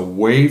Access, as a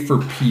way for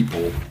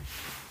people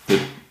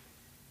that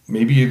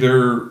maybe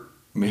they're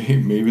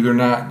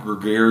not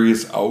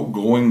gregarious,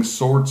 outgoing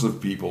sorts of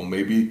people.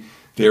 Maybe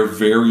they're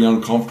very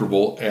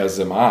uncomfortable, as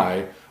am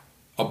I,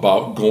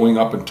 about going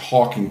up and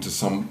talking to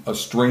a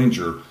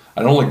stranger.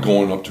 I don't like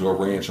going up to a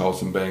ranch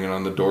house and banging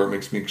on the door. It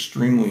makes me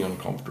extremely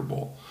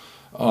uncomfortable.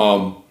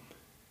 But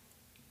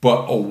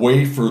a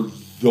way for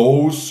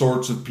those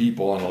sorts of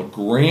people on a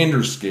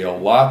grander scale,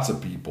 lots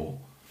of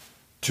people,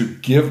 to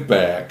give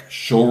back,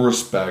 show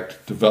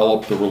respect,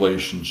 develop the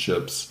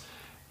relationships,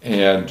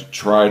 and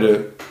try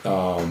to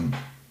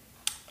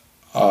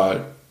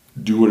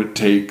do what it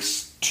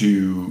takes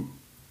to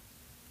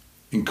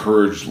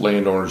encourage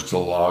landowners to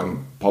allow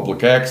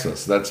public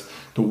access. That's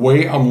the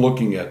way I'm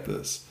looking at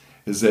this,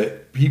 is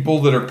that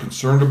people that are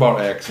concerned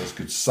about access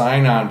could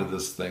sign on to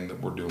this thing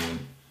that we're doing,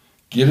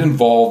 get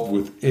involved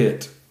with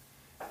it,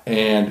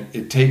 and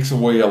it takes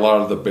away a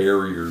lot of the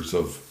barriers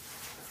of,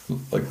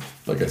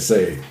 like I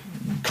say,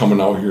 coming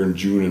out here in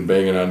June and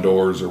banging on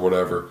doors or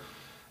whatever.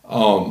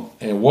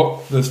 And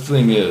what this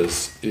thing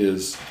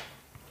is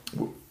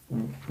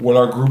what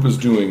our group is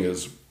doing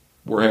is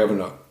we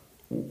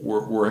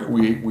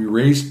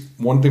raise,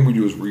 one thing we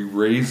do is we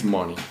raise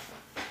money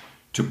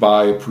to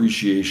buy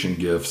appreciation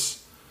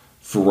gifts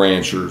for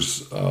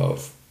ranchers,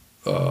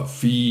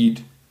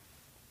 feed,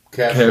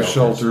 calf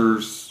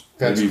shelters,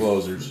 fence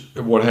closers,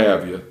 what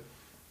have you,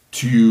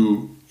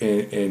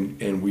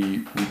 and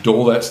we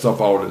dole that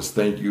stuff out as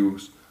thank you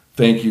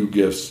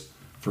gifts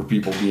for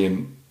people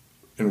being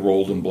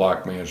enrolled in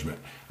block management.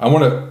 I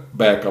want to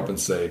back up and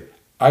say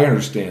I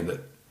understand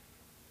that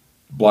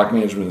block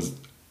management is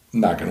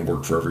not going to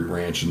work for every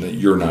ranch and that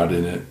you're not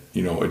in it.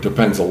 It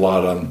depends a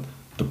lot on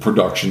the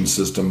production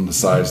system, the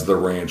size of the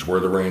ranch, where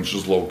the ranch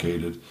is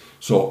located.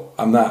 So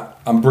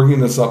I'm bringing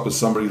this up as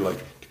somebody to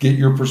get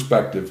your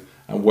perspective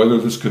on whether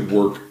this could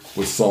work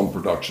with some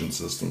production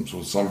systems,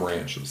 with some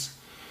ranches,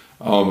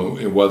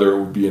 and whether it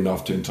would be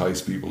enough to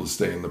entice people to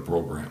stay in the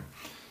program.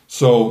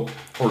 So,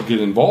 or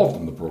get involved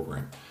in the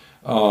program.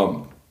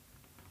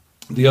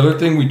 The other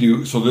thing we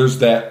do, so there's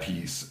that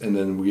piece, and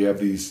then we have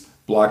these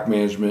block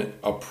management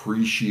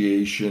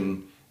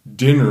appreciation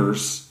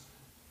dinners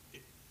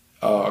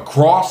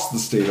across the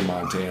state of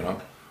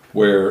Montana,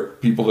 where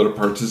people that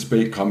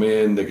participate come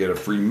in, they get a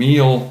free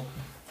meal.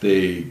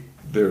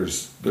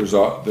 There's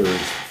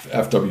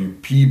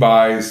FWP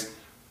buys,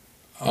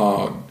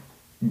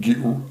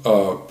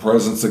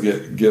 presents that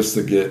get gifts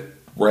that get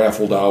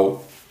raffled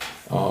out,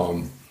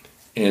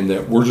 and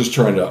that we're just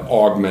trying to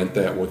augment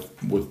that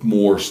with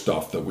more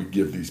stuff that we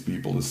give these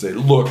people to say,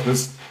 look,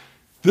 this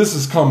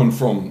is coming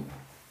from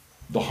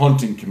the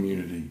hunting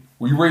community.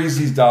 We raise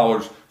these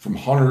dollars from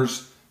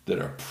hunters that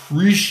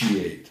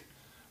appreciate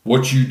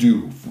what you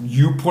do,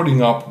 you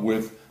putting up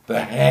with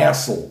the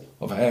hassle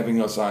of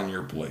having us on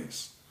your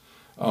place.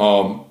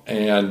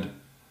 And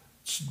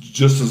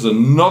just as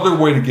another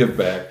way to give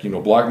back,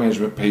 block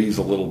management pays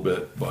a little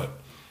bit, but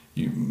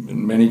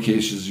in many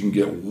cases you can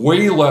get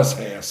way less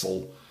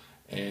hassle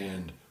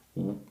and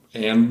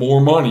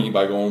more money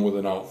by going with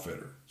an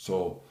outfitter.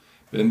 So,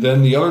 and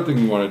then the other thing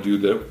we want to do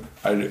that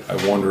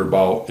I wonder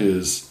about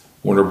is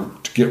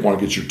want to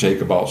get your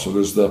take about. So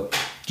there's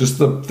just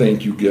the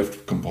thank you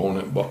gift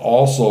component, but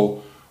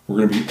also we're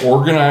going to be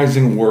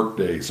organizing work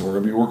days, and we're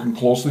going to be working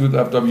closely with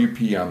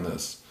FWP on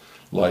this,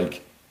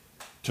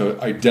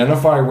 to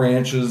identify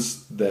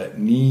ranches that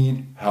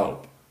need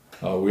help.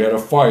 We had a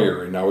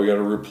fire, and now we got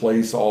to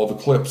replace all the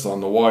clips on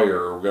the wire,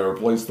 or we got to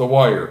replace the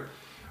wire.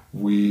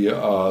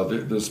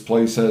 This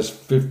place has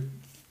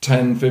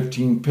 10,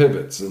 15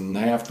 pivots, and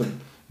half the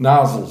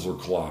nozzles are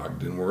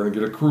clogged, and we're going to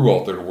get a crew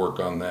out there to work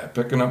on that,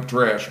 picking up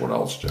trash. What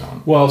else,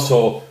 John? Well,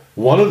 so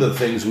one of the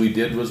things we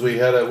did was we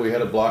had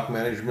a block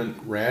management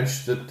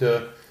ranch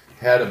that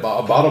had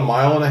about 1.5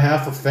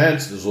 miles of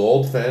fence. This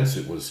old fence.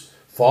 It was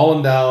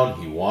falling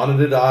down. He wanted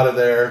it out of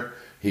there.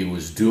 He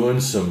was doing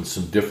some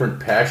different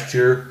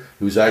pasture.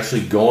 He was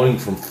actually going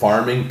from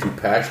farming to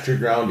pasture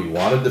ground. He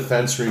wanted the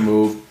fence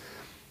removed.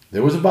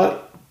 There was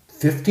about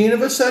 15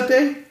 of us that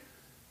day.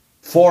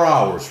 4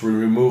 hours. We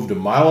removed 1.5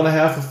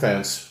 miles of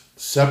fence,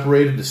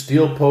 separated the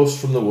steel post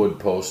from the wood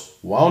post,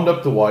 wound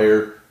up the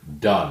wire,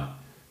 done.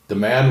 The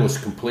man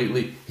was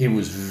he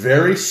was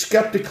very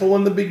skeptical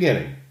in the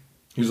beginning.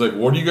 He's like,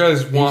 what do you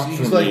guys want He's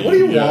from like, me? what do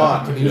you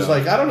want? And he was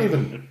like,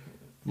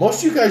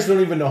 most of you guys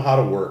don't even know how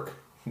to work.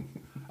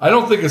 I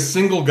don't think a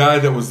single guy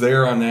that was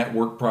there on that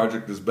work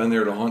project has been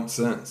there to hunt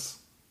since.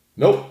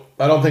 Nope,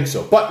 I don't think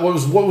so. But what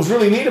was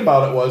really neat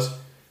about it was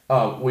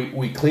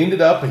we cleaned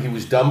it up, and he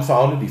was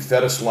dumbfounded. He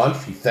fed us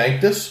lunch. He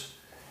thanked us,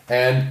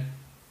 and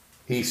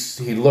he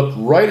looked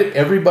right at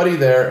everybody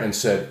there and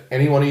said,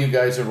 any one of you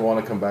guys ever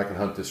want to come back and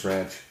hunt this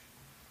ranch?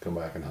 Come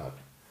back and hunt.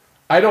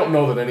 I don't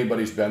know that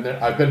anybody's been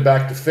there. I've been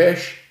back to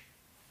fish,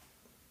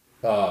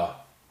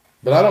 but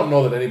I don't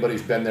know that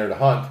anybody's been there to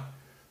hunt.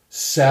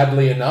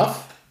 Sadly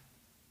enough,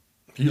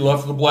 he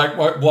left the black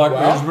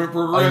management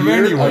program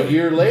anyway. A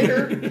year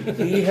later,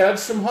 he had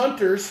some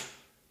hunters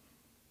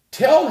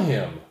tell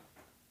him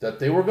that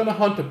they were going to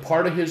hunt a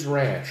part of his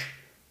ranch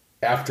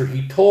after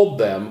he told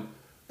them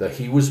that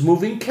he was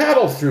moving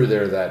cattle through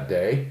there that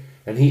day,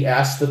 and he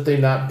asked that they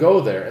not go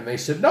there. And they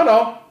said,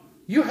 no,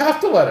 you have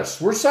to let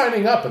us. We're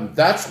signing up, and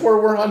that's where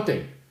we're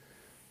hunting.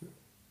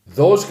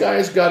 Those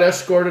guys got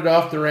escorted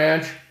off the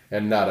ranch,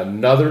 and not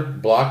another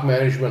block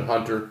management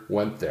hunter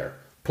went there.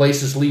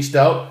 Place is leased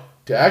out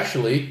to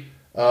actually,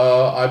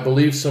 I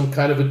believe, some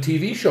kind of a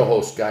TV show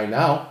host guy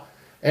now.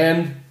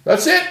 And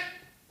that's it.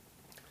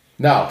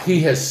 Now, he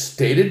has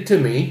stated to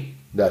me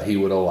that he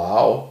would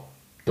allow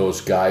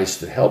those guys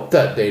that helped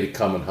that day to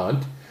come and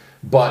hunt.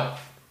 But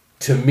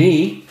to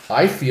me,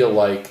 I feel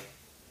like,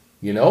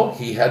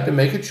 he had to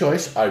make a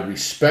choice. I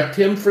respect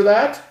him for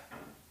that.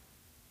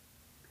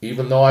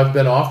 Even though I've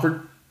been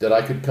offered that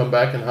I could come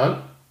back and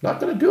hunt, not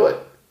going to do it.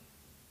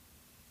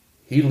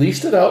 He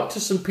leased it out to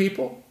some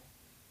people.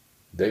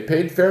 They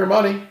paid fair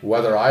money,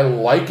 whether I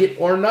like it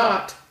or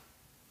not.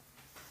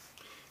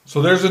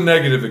 So there's a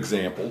negative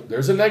example.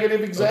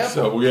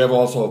 So we have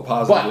also a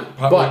positive.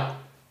 But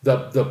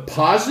the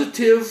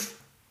positive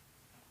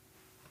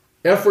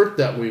effort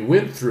that we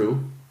went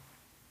through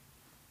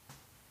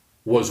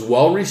was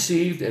well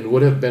received and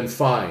would have been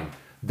fine.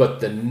 But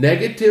the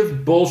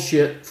negative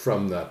bullshit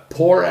from the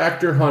poor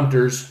actor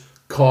hunters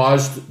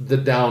caused the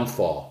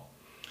downfall.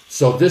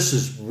 So this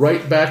is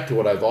right back to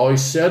what I've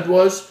always said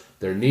was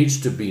there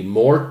needs to be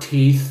more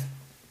teeth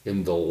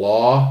in the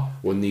law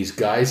when these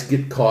guys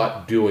get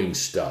caught doing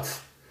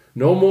stuff.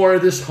 No more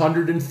of this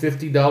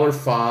 $150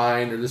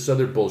 fine or this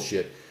other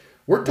bullshit.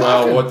 We're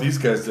talking. Well, what these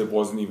guys did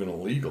wasn't even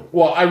illegal.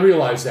 Well, I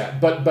realize that,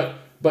 but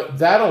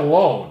that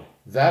alone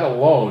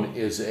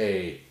is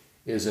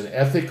an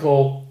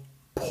ethical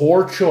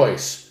poor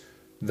choice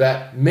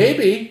that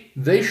maybe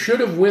they should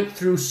have went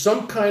through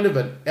some kind of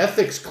an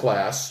ethics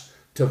class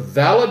to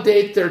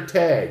validate their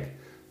tag.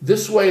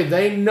 This way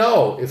they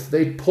know if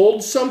they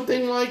pulled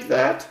something like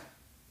that,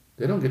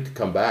 they don't get to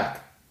come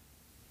back.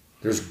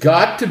 There's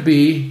got to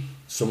be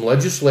some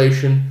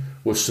legislation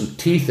with some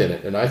teeth in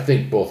it, and I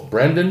think both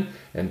Brendon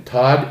and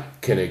Todd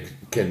can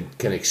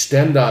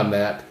extend on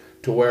that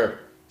to where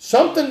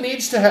something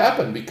needs to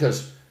happen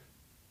because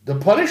the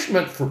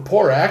punishment for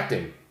poor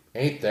acting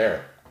ain't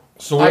there.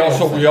 So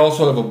we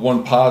also have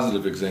one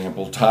positive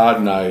example. Todd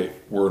and I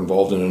were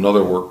involved in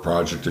another work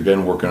project,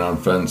 again working on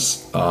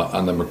fence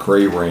on the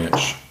McRae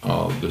Ranch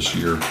this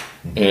year,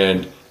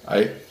 and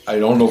I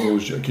don't know if it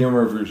was you, I can't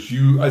remember if it was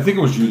you. I think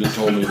it was you that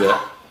told me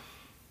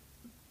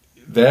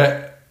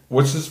that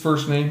what's his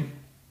first name?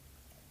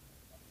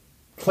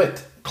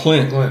 Clint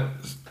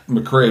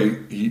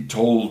McRae. He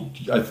told,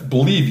 I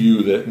believe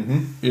you, that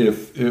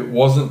if it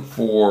wasn't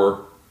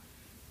for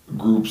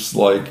groups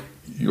like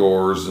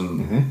yours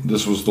and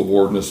this was the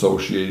Warden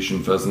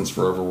Association, Pheasants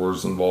Forever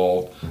was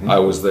involved. I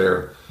was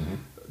there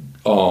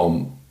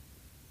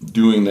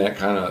doing that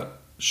kind of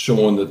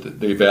showing that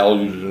they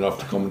valued it enough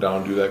to come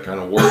down and do that kind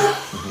of work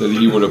that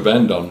he would have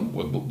been done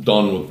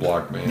with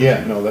block management.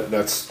 Yeah, no,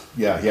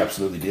 he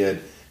absolutely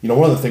did.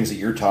 One of the things that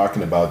you're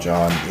talking about,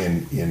 John,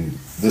 in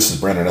this is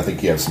Brendon, I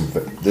think you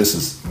have this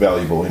is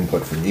valuable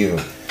input from you,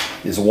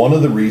 is one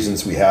of the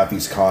reasons we have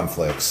these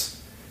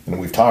conflicts, and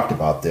we've talked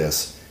about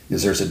this,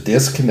 is there's a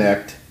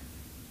disconnect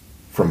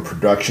from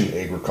production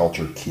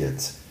agriculture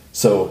kids.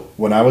 So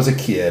when I was a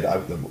kid, I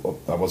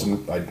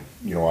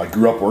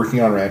grew up working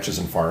on ranches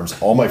and farms.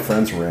 All my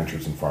friends were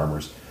ranchers and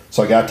farmers.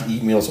 So I got to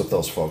eat meals with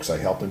those folks. I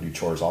helped them do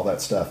chores, all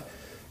that stuff.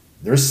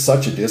 There's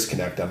such a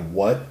disconnect on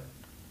what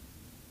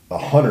a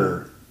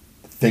hunter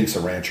thinks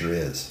a rancher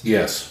is.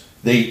 Yes.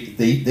 They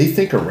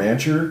think a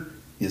rancher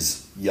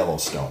is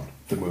Yellowstone,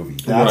 the movie.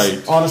 That's,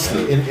 right.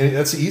 Honestly, and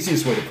that's the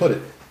easiest way to put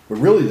it. But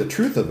really the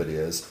truth of it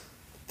is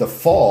the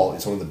fall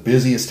is one of the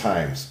busiest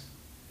times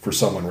for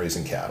someone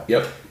raising cattle.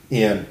 Yep.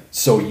 And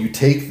so you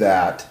take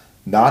that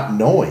not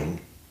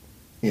knowing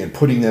and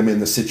putting them in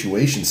the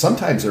situation.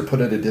 Sometimes they're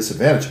put at a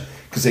disadvantage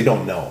because they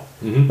don't know.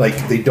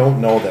 Like they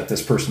don't know that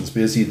this person's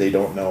busy. They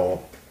don't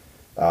know.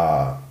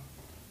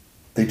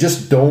 They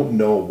just don't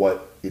know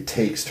what it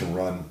takes to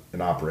run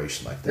an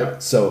operation like that.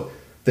 Yep. So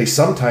they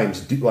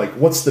sometimes do, like,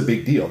 what's the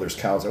big deal? There's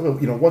cows. Well,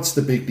 what's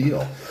the big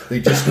deal? They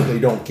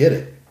don't get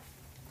it.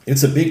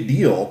 It's a big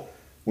deal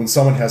when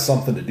someone has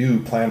something to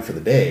do, plan for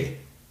the day,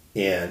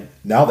 and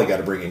now they got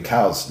to bring in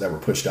cows that were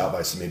pushed out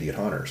by some idiot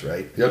hunters,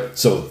 right? Yep.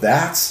 So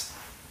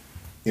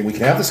and we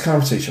can have this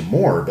conversation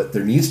more, but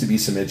there needs to be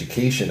some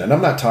education. And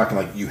I'm not talking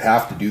like you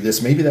have to do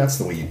this. Maybe that's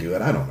the way you do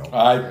it. I don't know.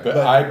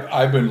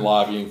 I've been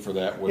lobbying for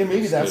that. Yeah,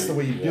 maybe that's the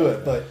way you do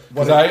it. But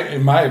because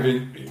in my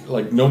opinion,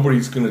 like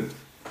nobody's gonna,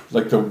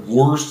 like the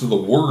worst of the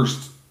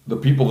worst, the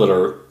people that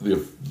are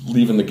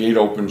leaving the gate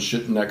open,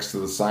 shitting next to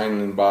the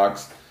sign-in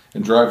box,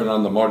 and driving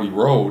on the muddy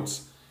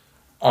roads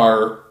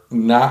are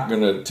not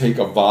going to take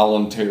a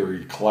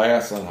voluntary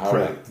class on how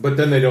to. But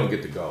then they don't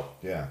get to go.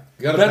 Yeah.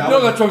 You gotta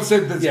No, that's what I'm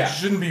saying. That Yeah.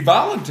 shouldn't be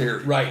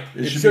voluntary. Right.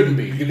 It shouldn't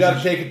be. You got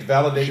to take it to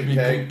validate should your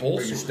be tag, or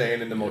compulsory. you're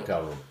staying in the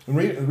motel room.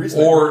 The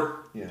reason Or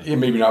Yeah.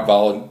 maybe not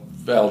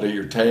validate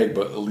your tag,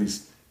 but at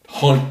least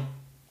hunt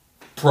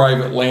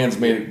private lands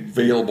made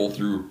available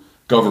through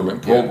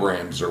government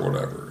programs or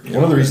whatever.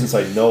 One of the reasons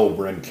I know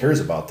Brendon cares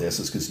about this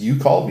is because you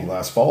called me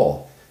last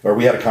fall, or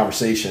we had a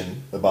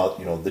conversation about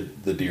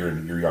the deer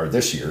in your yard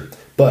this year.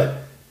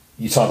 But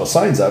you saw those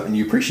signs up and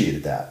you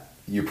appreciated that.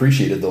 You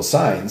appreciated those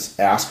signs.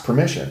 Ask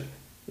permission,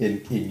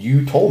 and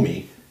you told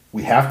me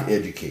we have to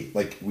educate.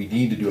 Like we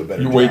need to do a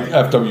better You job. wait,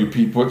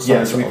 FWP put signs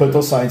Yes, we up. put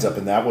those signs up,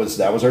 and that was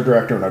our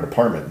director in our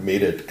department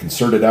made a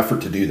concerted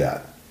effort to do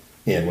that,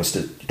 and was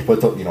to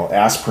put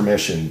ask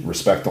permission,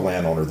 respect the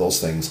landowner. Those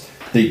things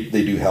they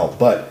do help,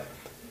 but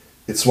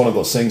it's one of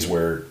those things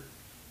where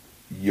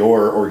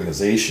your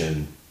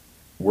organization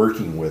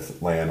working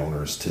with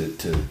landowners to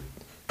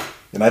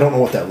and I don't know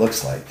what that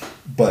looks like,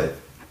 but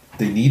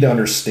they need to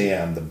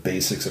understand the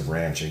basics of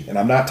ranching. And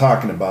I'm not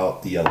talking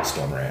about the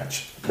Yellowstone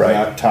Ranch. Right.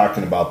 I'm not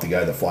talking about the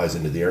guy that flies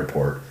into the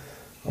airport.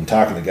 I'm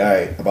talking the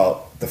guy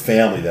about the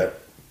family that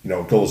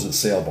goes to the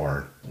sale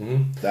barn.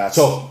 Mm-hmm. That's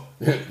So,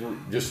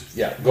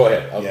 go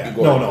ahead.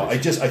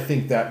 I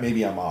think that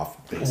maybe I'm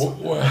off base.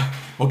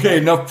 Okay,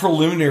 enough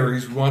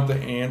preliminaries. We want the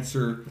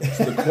answer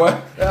to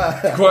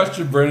the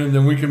question, Brendon.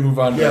 Then we can move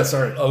on to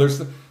other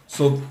stuff.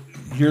 So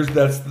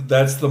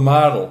that's the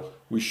model.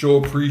 We show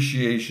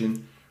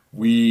appreciation.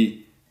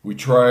 We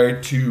try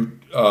to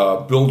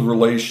build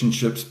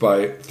relationships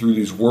through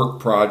these work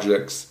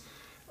projects,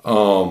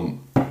 where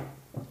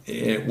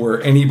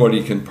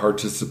anybody can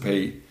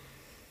participate.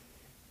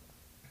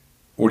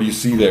 What do you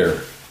see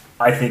there?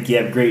 I think you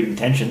have great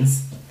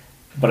intentions,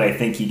 but I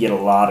think you get a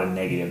lot of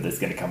negative that's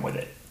going to come with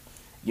it.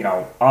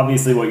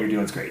 Obviously what you're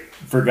doing is great.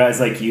 For guys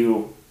like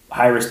you,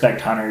 high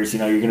respect hunters,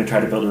 you're going to try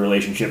to build a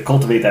relationship,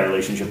 cultivate that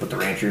relationship with the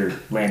rancher,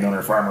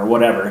 landowner, farmer,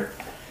 whatever.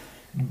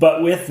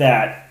 But with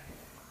that,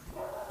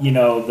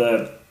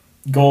 the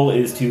goal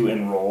is to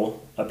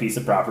enroll a piece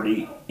of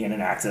property in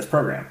an access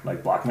program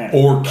like block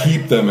management. Or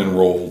keep them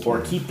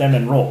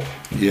enrolled.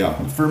 Yeah.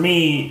 For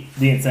me,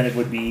 the incentive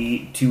would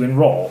be to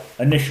enroll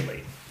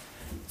initially.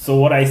 So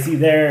what I see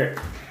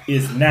there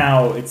is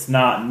now it's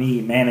not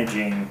me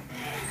managing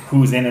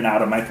who's in and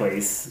out of my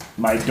place,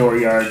 my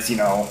dooryards,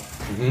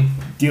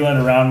 dealing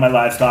around my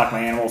livestock, my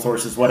animals,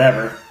 horses,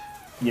 whatever.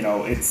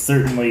 It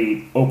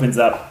certainly opens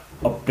up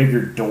a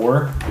bigger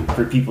door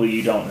for people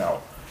you don't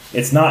know.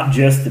 It's not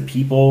just the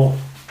people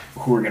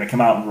who are going to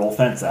come out and roll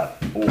fence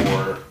up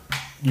or,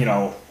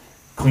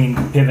 clean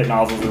pivot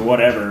nozzles or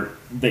whatever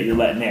that you're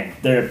letting in.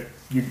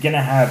 You're going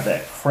to have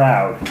that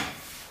crowd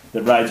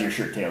that rides your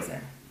shirt tails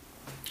in.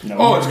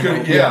 It's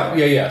good.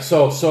 Yeah.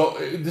 So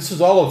this is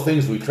all of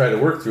things we try to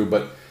work through,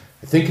 but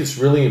I think it's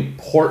really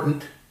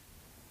important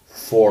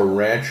for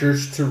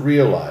ranchers to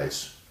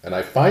realize, and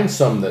I find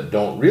some that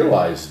don't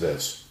realize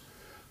this,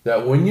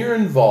 that when you're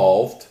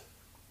involved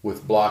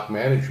with block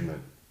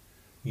management,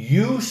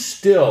 you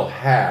still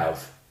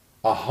have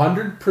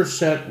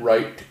 100%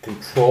 right to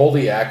control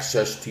the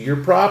access to your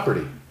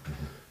property.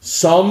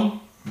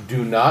 Some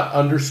do not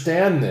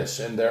understand this,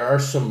 and there are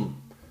some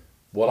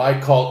what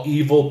I call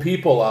evil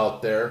people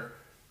out there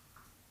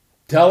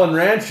telling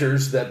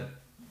ranchers that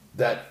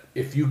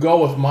if you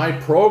go with my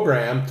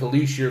program to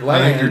lease your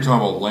land... I think you're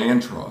talking about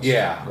land trust.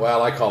 Yeah,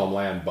 well, I call them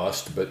land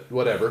bust, but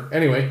whatever.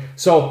 Anyway,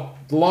 so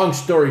the long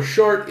story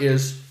short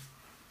is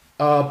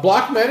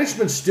block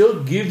management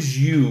still gives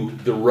you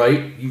the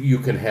right. You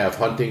can have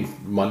hunting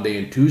Monday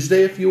and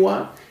Tuesday if you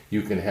want.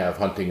 You can have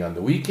hunting on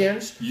the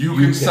weekends. You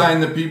can sign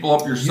the people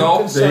up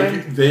yourself.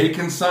 They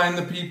can sign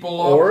the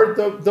people up. Or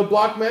the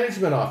block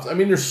management office. I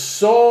mean, there's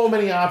so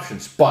many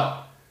options,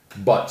 but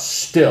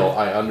still,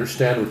 I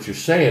understand what you're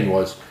saying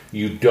was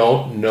you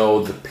don't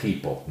know the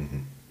people. Mm-hmm.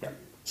 Yeah.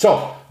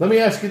 So let me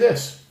ask you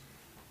this.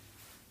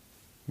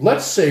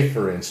 Let's say,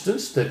 for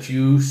instance, that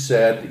you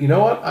said, you know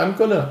what, I'm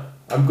gonna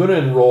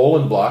enroll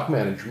in block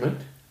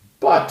management,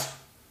 but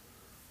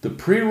the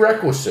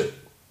prerequisite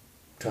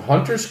to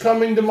hunters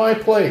coming to my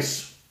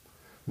place,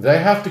 they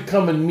have to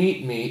come and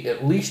meet me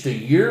at least a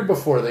year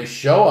before they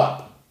show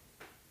up.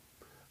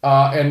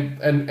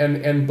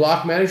 And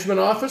block management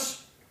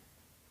office,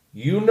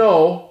 you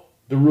know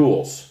the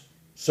rules.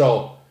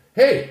 So,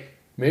 hey,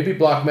 maybe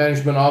block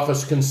management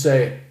office can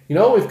say,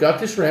 we've got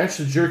this ranch,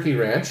 the Jerky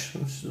Ranch,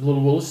 it's a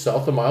little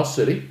south of Miles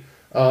City.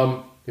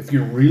 If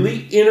you're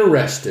really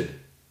interested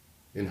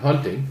in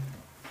hunting,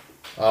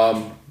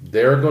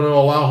 they're going to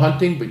allow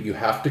hunting, but you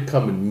have to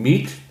come and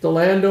meet the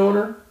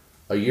landowner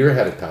a year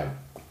ahead of time.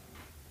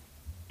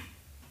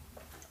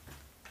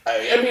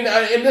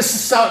 And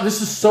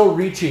this is so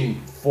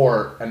reaching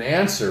for an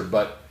answer,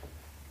 but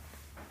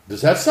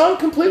does that sound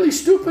completely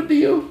stupid to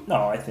you?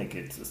 No, I think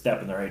it's a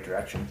step in the right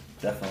direction,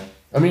 definitely.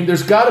 I mean,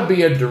 there's got to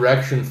be a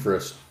direction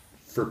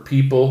for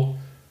people.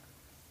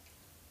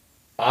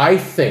 I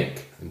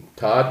think, and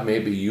Todd,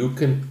 maybe you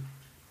can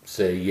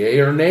say yay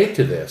or nay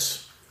to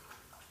this.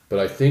 but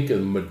I think a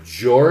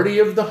majority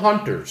of the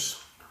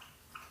hunters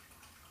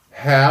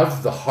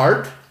have the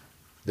heart.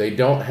 They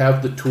don't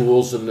have the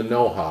tools and the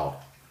know-how.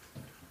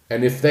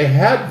 And if they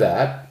had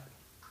that,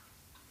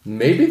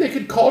 maybe they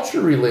could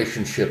culture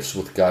relationships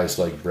with guys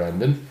like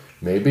Brendon.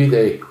 Maybe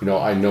they,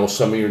 I know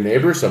some of your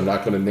neighbors. I'm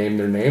not going to name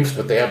their names,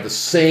 but they have the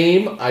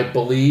same, I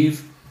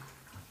believe,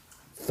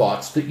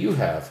 thoughts that you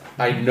have.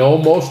 I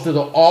know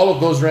all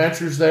of those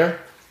ranchers there,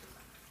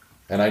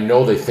 and I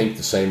know they think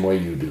the same way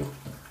you do.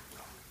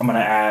 I'm going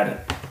to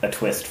add a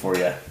twist for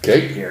you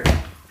here.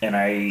 And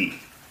I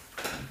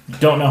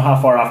don't know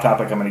how far off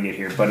topic I'm going to get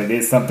here, but it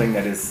is something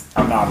that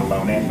I'm not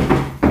alone in.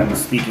 I'm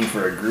speaking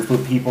for a group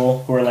of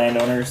people who are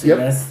landowners in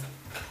this.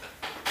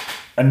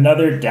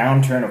 Another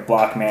downturn of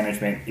block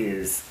management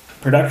is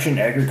production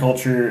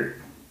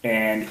agriculture,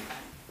 and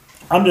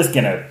I'm just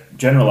going to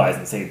generalize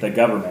and say the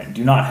government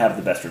do not have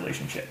the best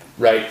relationship.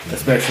 Right.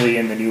 Especially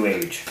in the new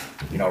age,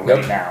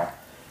 right now.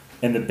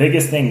 And the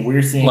biggest thing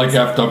we're seeing... Like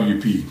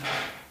FWP.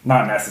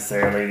 Not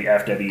necessarily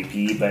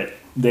FWP, but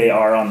they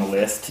are on the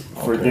list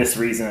for this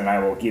reason, and I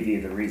will give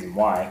you the reason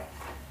why.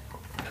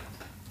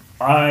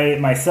 I,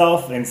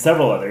 myself, and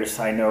several others,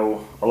 I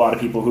know a lot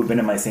of people who've been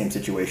in my same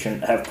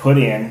situation, have put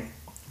in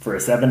for a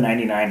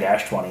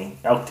 799-20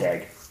 elk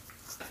tag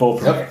bull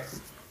permit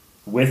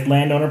with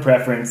landowner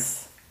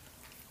preference,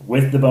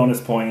 with the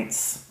bonus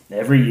points,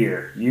 every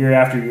year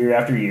after year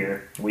after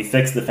year. We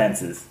fix the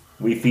fences.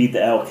 We feed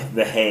the elk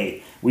the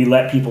hay. We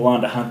let people on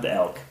to hunt the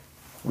elk.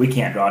 We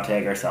can't draw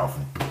tag ourselves.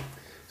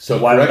 So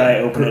why would I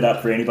open it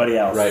up for anybody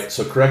else? Right,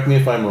 so correct me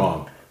if I'm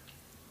wrong.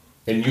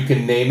 And you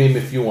can name him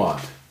if you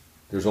want.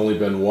 There's only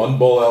been one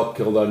bull elk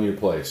killed on your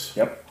place.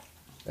 Yep.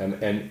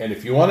 And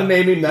if you want to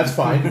name him, that's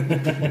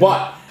fine.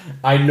 But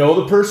I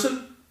know the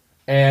person,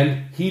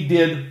 and he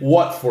did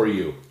what for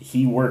you?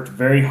 He worked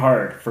very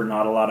hard for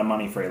not a lot of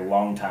money for a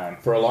long time.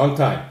 For a long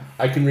time.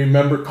 I can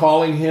remember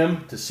calling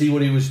him to see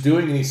what he was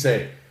doing, and he'd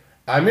say,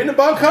 I'm in the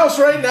bunkhouse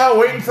right now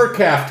waiting for a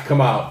calf to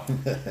come out.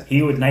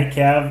 He would night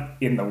calve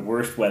in the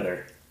worst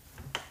weather.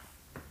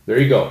 There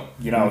you go.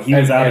 He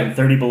was out in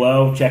 30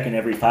 below, checking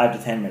every 5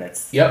 to 10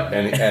 minutes. Yep,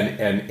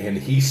 and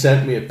he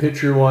sent me a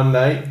picture one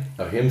night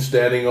of him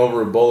standing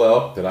over a bull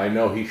elk that I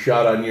know he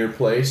shot on your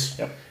place.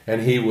 Yep.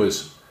 And he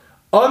was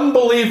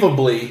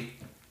unbelievably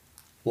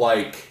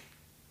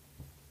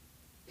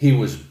he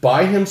was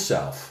by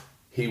himself.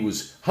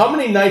 How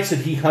many nights had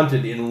he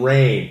hunted in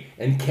rain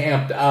and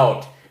camped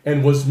out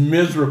and was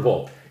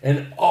miserable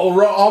and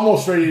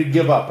almost ready to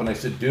give up? And I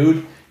said,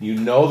 dude,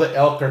 the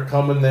elk are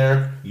coming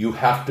there. You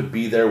have to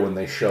be there when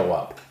they show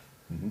up.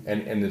 Mm-hmm.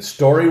 And the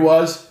story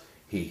was,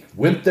 he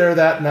went there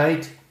that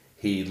night.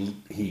 He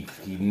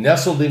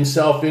nestled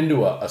himself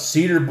into a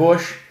cedar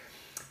bush.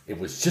 It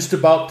was just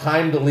about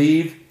time to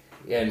leave,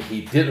 and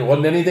there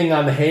wasn't anything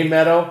on the hay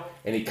meadow,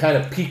 and he kind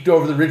of peeked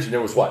over the ridge, and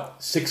there was,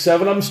 6,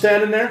 7 of them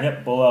standing there?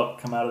 Yep, bull elk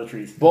come out of the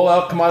trees. Bull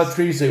elk come out of the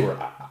trees. They were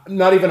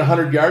not even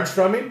 100 yards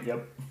from him.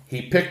 Yep.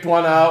 He picked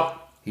one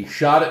out. He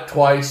shot it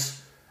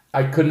twice.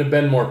 I couldn't have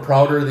been more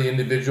prouder of the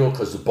individual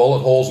because the bullet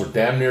holes were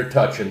damn near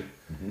touching.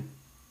 Mm-hmm.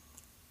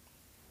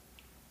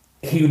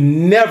 He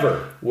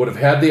never would have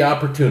had the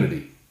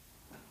opportunity.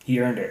 He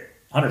earned it.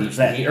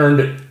 100%. He earned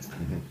it.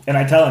 Mm-hmm. And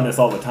I tell him this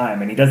all the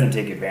time, and he doesn't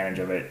take advantage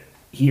of it.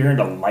 He earned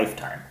a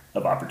lifetime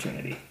of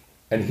opportunity.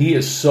 And he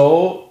is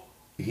so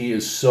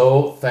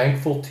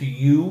thankful to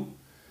you.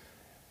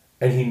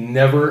 And he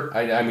never,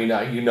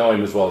 you know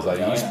him as well as I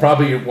do. He's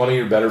probably one of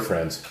your better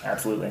friends.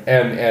 Absolutely.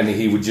 And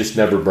he would just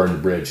never burn the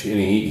bridge. And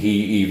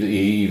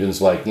he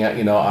even's like,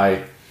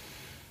 I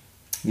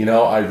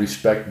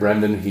respect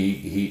Brendon.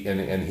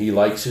 He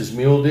likes his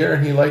mule deer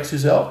and he likes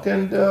his elk.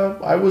 And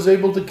I was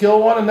able to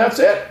kill one, and that's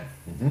it.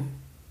 Mm-hmm.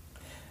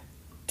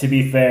 To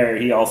be fair,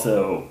 he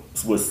also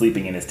was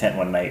sleeping in his tent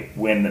one night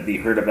when the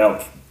herd of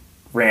elk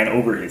ran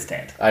over his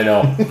tent. I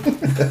know.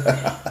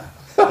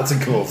 That's a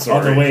cool story.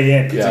 On the way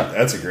in. Yeah.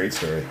 That's a great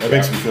story. That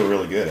makes me feel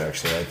really good,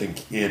 actually. I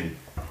think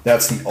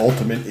that's the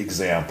ultimate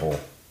example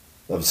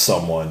of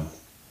someone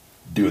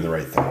doing the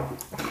right thing.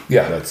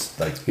 Yeah. That's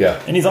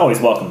And he's always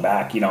welcome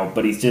back,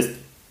 but he's just,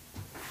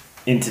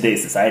 in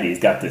today's society, he's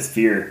got this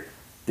fear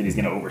that he's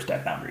going to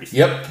overstep boundaries.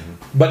 Yep.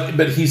 Mm-hmm.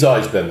 But he's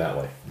always been that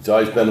way. He's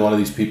always been one of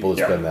these people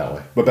that's been that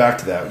way. But back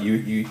to that,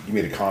 you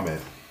made a comment,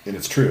 and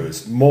it's true,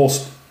 is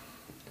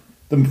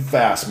the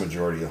vast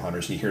majority of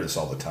hunters, and you hear this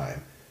all the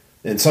time,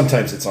 and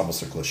sometimes it's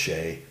almost a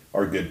cliche,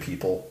 are good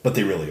people, but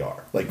they really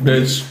are. We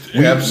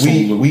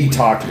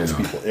talk to those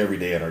people every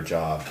day in our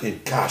job,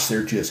 and gosh,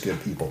 they're just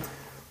good people.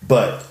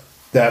 But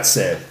that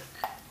said,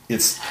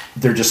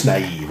 they're just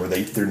naive, or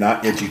they're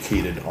not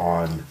educated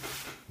on.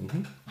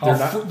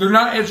 Mm-hmm. They're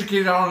not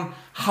educated on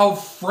how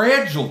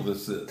fragile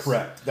this is.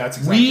 Correct. That's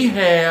exactly. We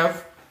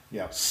have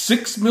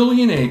 6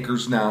 million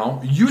acres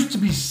now. It used to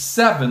be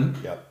 7.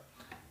 Yep.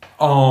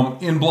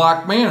 In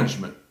block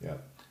management.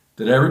 Yep.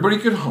 That everybody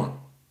could hunt.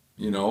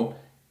 Now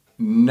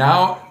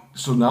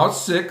it's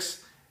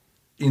 6.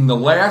 In the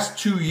last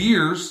 2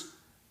 years,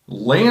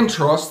 Land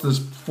Trust, this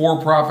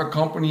for-profit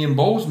company in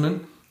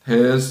Bozeman,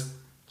 has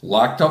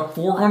locked up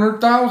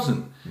 400,000.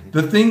 Mm-hmm.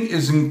 The thing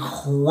is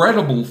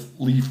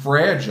incredibly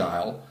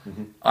fragile.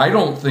 I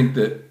don't think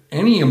that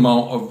any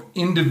amount of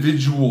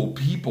individual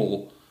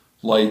people,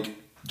 like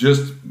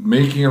just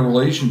making a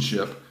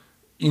relationship,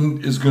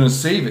 is going to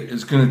save it.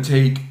 It's going to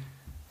take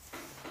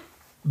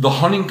the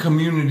hunting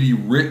community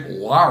writ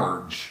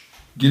large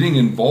getting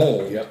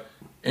involved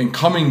and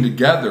coming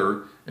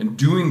together and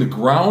doing the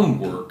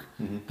groundwork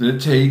that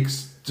it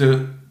takes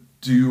to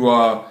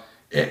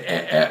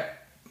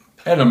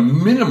at a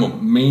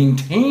minimum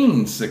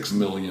maintain 6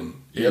 million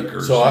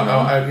acres. So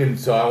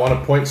I want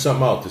to point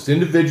something out. This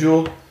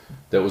individual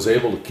that was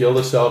able to kill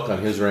this elk on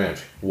his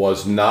ranch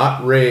was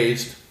not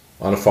raised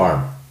on a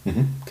farm.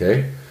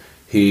 Okay,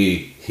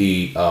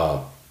 he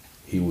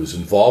was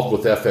involved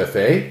with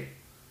FFA.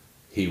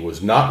 He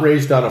was not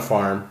raised on a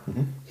farm.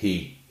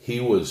 He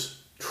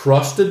was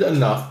trusted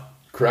enough.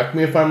 Correct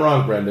me if I'm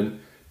wrong, Brendon.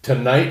 To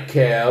night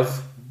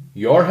calve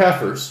your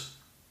heifers.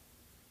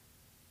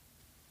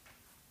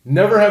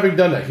 Never having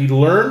done that, he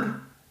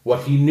learned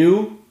what he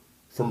knew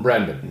from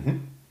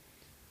Brendon.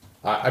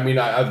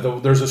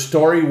 There's a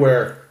story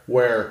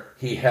where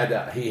he had.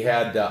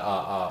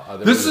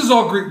 This is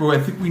all great, but I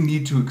think we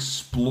need to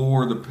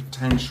explore the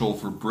potential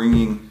for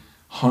bringing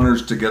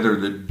hunters together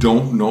that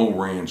don't know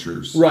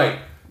ranchers. Right.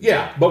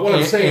 Yeah, but what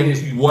I'm saying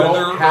is you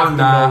don't have to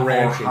know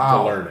ranching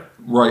to learn it.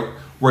 Right.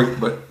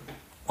 But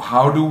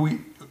how do we?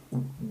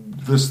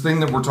 This thing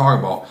that we're talking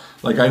about,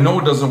 like I know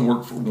it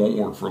won't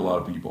work for a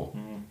lot of people.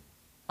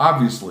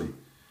 Obviously,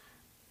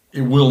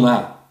 it will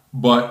not.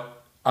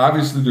 But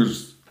obviously,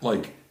 there's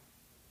like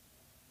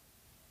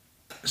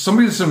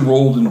somebody that's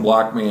enrolled in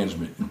block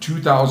management in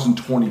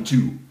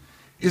 2022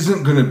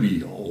 isn't going to be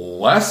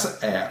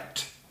less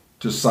apt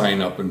to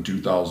sign up in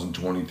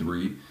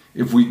 2023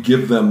 if we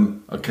give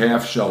them a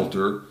calf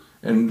shelter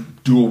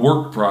and do a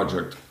work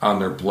project on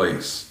their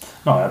place.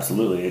 No,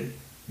 absolutely.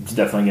 It's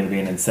definitely going to be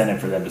an incentive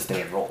for them to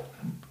stay enrolled.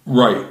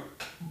 Right.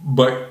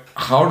 But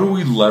how do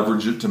we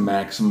leverage it to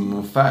maximum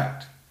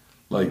effect?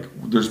 Like,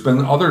 there's been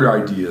other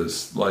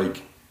ideas,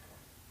 like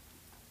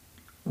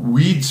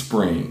weed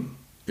spraying.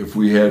 If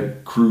we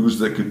had crews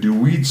that could do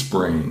weed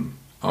spraying.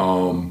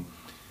 John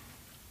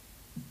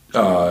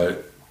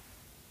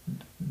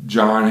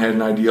had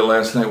an idea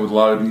last night with a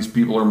lot of these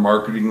people are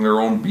marketing their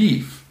own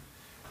beef.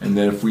 And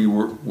then if we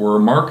were a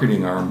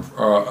marketing arm,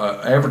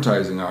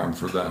 advertising arm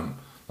for them,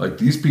 like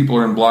these people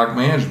are in block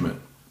management,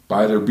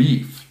 buy their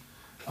beef.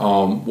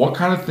 What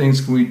kind of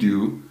things can we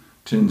do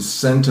to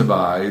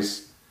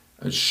incentivize,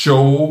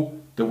 show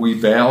that we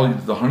value,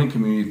 the hunting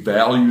community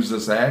values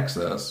this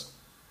access,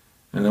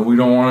 and then we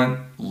don't want it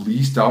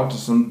leased out to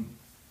some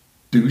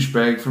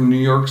douchebag from New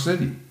York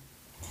City?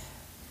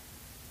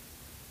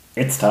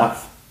 It's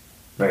tough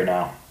right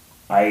now.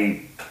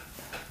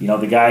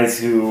 The guys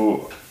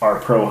who are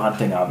pro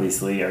hunting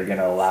obviously are going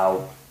to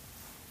allow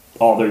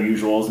all their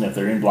usuals, and if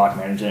they're in block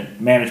management,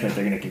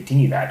 they're going to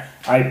continue that.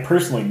 I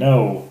personally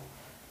know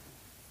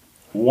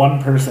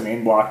one person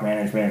in block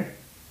management.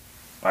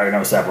 I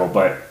know several,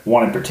 but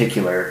one in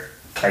particular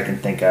I can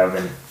think of,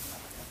 and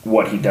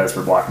what he does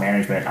for block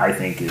management I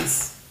think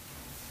is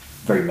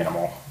very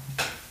minimal.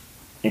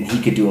 And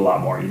he could do a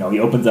lot more. He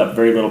opens up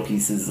very little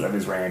pieces of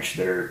his ranch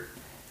that are,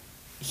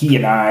 he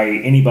and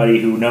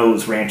anybody who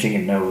knows ranching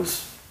and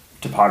knows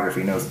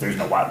topography knows that there's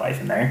no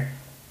wildlife in there.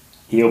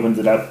 He opens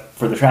it up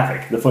for the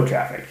traffic, the foot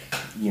traffic.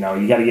 You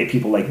got to get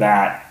people like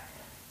that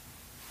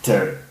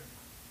to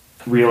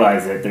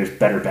realize that there's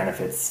better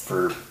benefits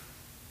for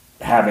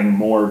having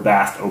more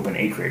vast open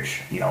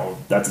acreage.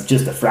 That's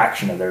just a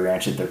fraction of their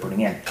ranch that they're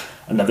putting in.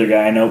 Another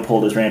guy I know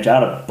pulled his ranch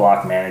out of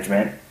block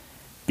management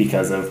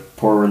because of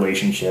poor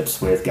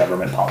relationships with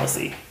government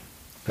policy.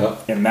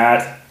 Yep. And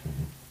that,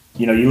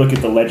 you look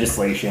at the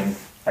legislation,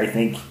 I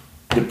think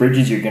the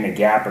bridges you're going to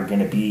gap are going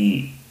to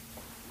be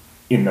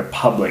in the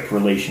public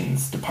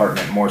relations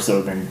department more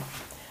so than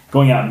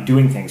going out and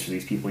doing things for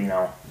these people.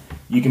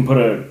 You can put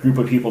a group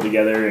of people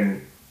together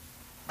and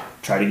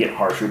try to get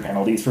harsher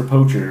penalties for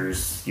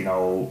poachers, and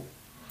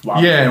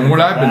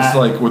what I've been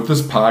like with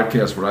this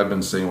podcast, what I've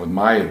been saying with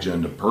my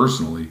agenda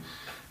personally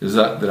is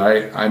that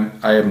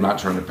I am not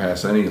trying to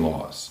pass any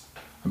laws.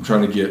 I'm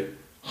trying to get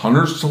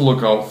hunters to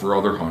look out for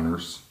other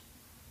hunters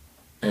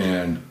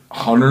and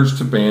hunters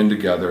to band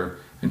together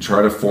and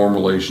try to form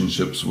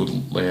relationships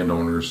with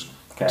landowners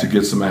to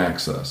get some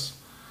access.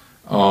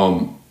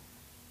 And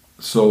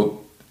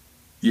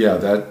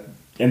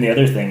the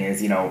other thing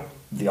is,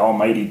 the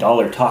almighty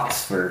dollar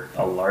talks for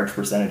a large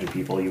percentage of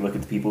people. You look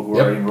at the people who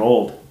are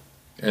enrolled.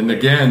 And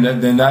again,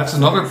 then that's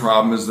another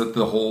problem, is that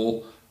the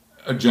whole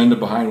agenda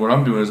behind what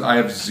I'm doing is I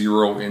have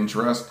zero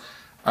interest.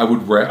 I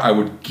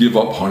would give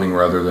up hunting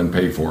rather than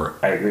pay for it.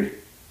 I agree.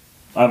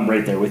 I'm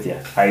right there with you.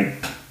 I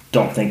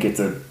don't think it's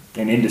an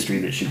industry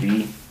that should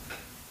be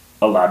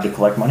allowed to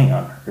collect money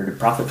on or to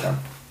profit from.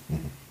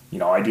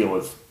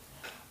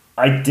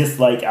 I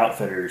dislike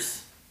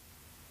outfitters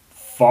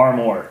far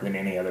more than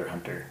any other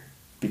hunter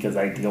because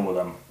I deal with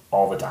them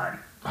all the time.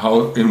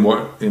 How, in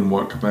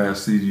what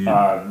capacity do you?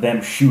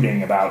 Them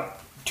shooting about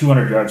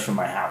 200 yards from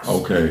my house.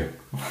 Okay.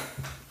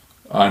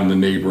 On the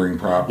neighboring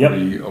property?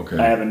 Yep. Okay.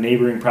 I have a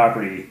neighboring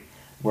property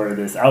where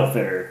this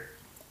outfitter,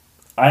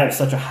 I have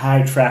such a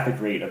high traffic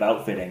rate of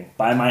outfitting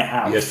by my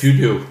house. Yes, you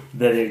do.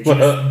 That it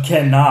just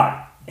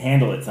cannot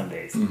handle it some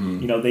days. Mm-hmm.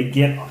 You know, they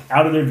get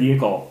out of their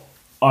vehicle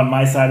on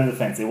my side of the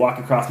fence. They walk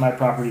across my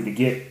property to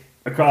get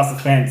across the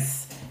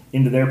fence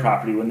into their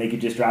property when they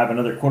could just drive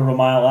another quarter of a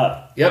mile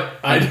up. Yep.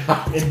 I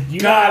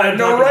I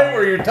know right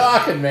where you're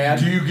talking, man.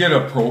 Do you get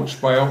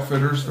approached by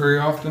outfitters very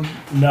often?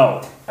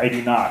 No, I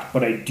do not.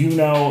 But I do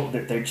know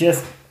that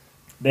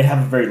they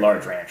have a very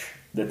large ranch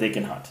that they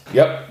can hunt.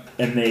 Yep.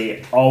 And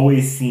they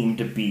always seem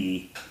to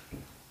be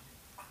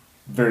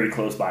very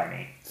close by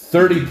me.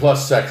 30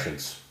 plus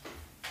sections.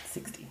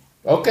 60.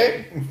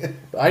 Okay.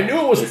 I knew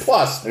it was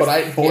plus, but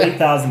I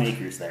 40,000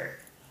 acres there.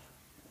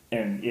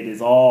 And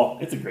it's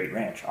a great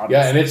ranch,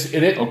 obviously. Yeah,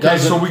 and it Okay,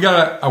 so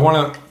I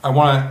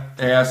wanna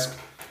ask,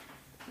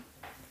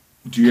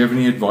 do you have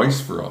any advice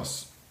for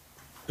us?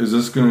 Is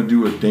this gonna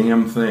do a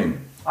damn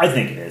thing? I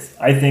think it is.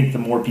 I think the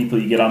more people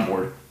you get on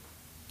board,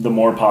 the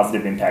more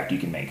positive impact you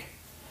can make.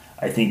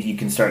 I think you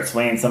can start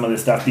swaying some of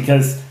this stuff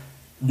because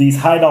these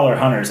high dollar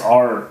hunters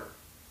are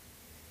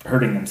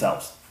hurting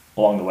themselves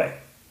along the way.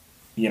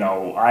 You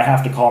know, I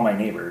have to call my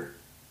neighbor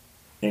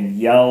and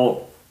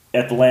yell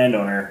at the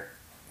landowner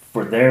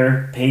for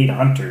their paid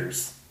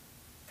hunters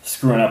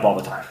screwing up all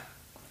the time.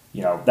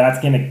 You know, that's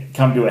going to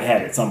come to a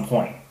head at some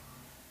point.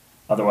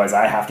 Otherwise,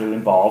 I have to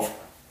involve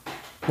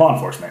law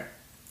enforcement.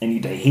 And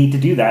you hate to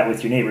do that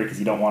with your neighbor because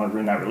you don't want to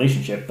ruin that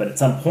relationship. But at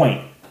some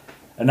point,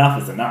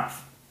 enough is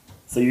enough.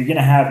 So you're going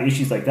to have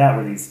issues like that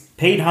where these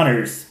paid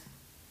hunters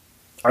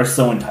are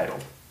so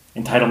entitled.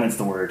 Entitlement's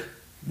the word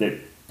that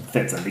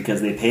fits them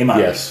because they pay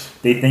money. Yes.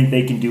 They think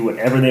they can do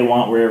whatever they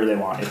want, wherever they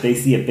want. If they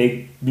see a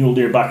big mule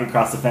deer buck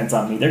across the fence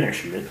on me, they're going to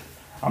shoot it.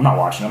 I'm not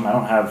watching them. I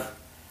don't have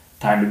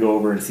time to go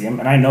over and see them.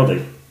 And I know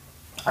they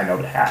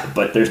have,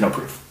 but there's no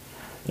proof.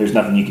 There's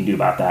nothing you can do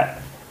about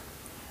that.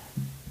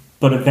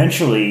 But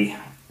eventually,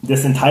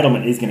 this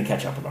entitlement is going to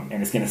catch up with them,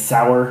 and it's going to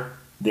sour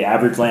the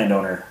average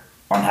landowner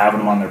on having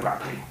them on their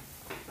property.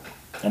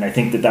 And I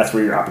think that that's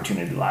where your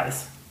opportunity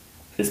lies,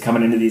 is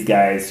coming into these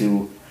guys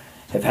who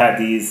have had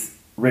these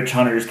rich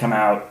hunters come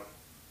out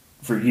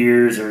for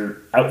years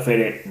or outfit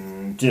it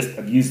and just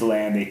abuse the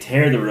land. They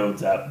tear the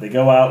roads up. They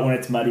go out when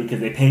it's muddy because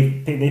they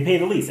pay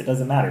the lease. It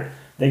doesn't matter.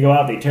 They go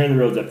out, they tear the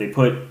roads up. They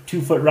put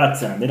 2-foot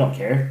ruts in them. They don't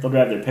care. They'll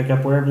drive their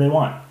pickup wherever they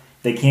want.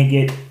 They can't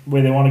get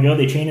where they want to go.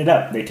 They chain it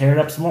up. They tear it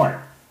up some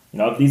more. You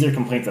know, these are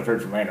complaints I've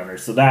heard from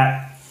landowners. So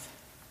that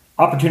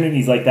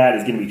opportunities like that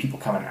is going to be people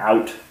coming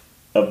out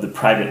of the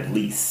private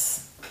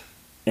lease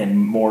and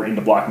more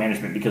into block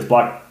management because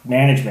block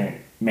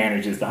management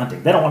manages the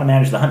hunting. They don't want to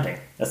manage the hunting.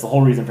 That's the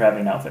whole reason for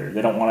having an outfitter.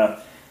 They don't want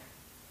to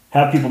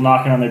have people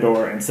knocking on their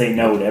door and say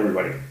no to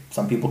everybody.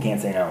 Some people can't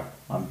say no.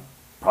 I'm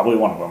probably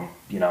one of them,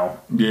 you know.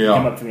 Yeah.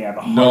 Come up to me, I have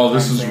a hard No, time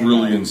this is saying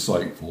really no.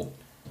 insightful.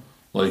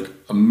 Like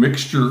a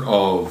mixture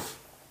of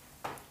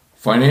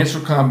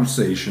financial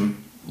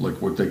compensation,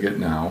 like what they get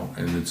now,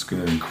 and it's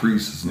going to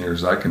increase as near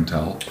as I can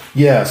tell.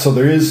 Yeah, so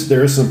there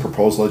is some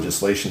proposed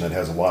legislation that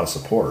has a lot of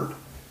support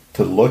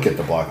to look at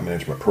the block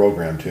management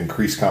program to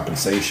increase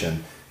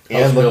compensation.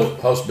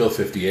 House Bill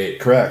 58.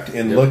 Correct.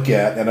 And look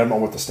at, and I don't know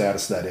what the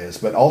status of that is,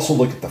 but also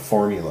look at the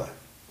formula.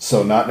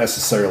 So not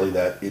necessarily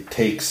that it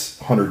takes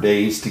 100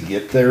 days to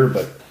get there,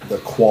 but the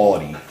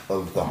quality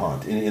of the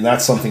hunt. And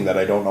that's something that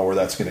I don't know where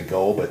that's going to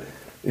go, but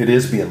it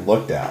is being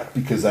looked at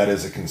because that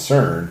is a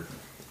concern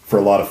for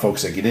a lot of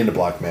folks that get into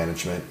block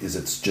management is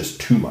it's just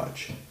too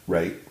much,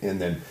 right?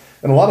 And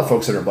a lot of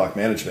folks that are in block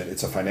management,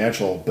 it's a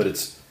financial, but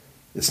it's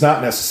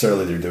not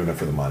necessarily they're doing it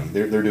for the money.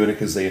 They're doing it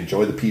because they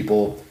enjoy the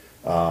people.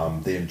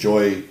 They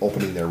enjoy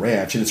opening their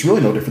ranch, and it's really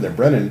no different than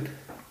Brendon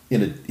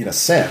in a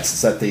sense.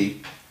 It's that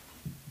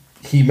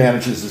he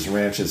manages his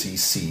ranch as he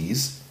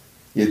sees.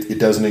 It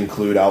doesn't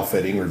include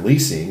outfitting or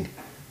leasing.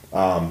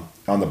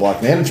 On the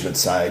block management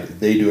side,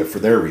 they do it for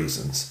their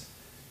reasons,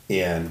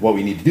 and what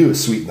we need to do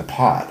is sweeten the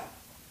pot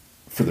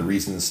for the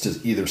reasons to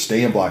either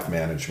stay in block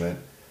management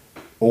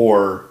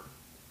or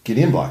get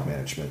in block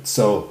management.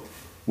 So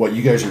what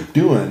you guys are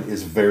doing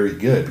is very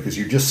good because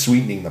you're just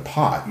sweetening the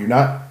pot. You're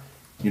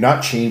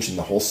not changing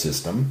the whole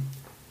system.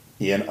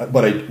 And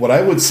what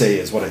I would say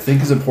is what I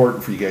think is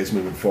important for you guys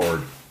moving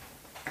forward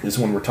is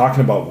when we're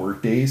talking about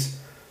work days,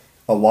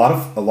 a lot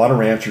of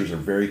ranchers are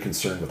very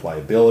concerned with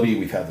liability.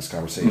 We've had this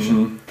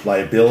conversation. Mm-hmm.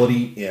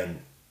 Liability and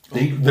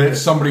that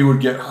somebody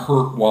would get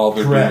hurt while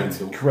they're doing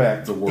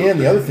the work. And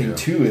the other thing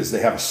too is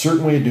they have a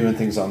certain way of doing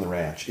things on the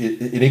ranch.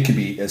 It can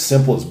be as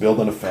simple as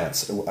building a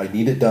fence. I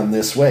need it done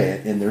this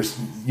way. And there's,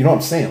 you know what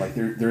I'm saying? Like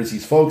there's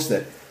these folks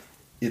that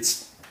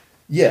it's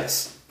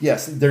yes,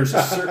 there's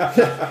a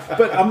certain,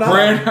 but I'm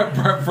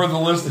not. For the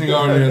listening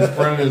audience,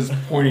 Brendon is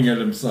pointing at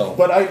himself.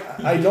 But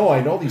I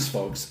know these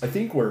folks. I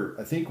think where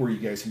you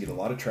guys can get a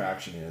lot of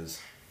traction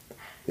is,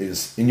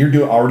 and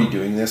you're already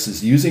doing this,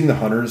 is using the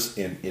hunters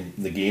and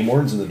the game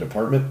wardens in the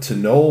department to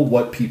know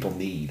what people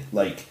need.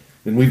 Like,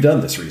 and we've done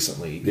this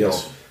recently. Yes. You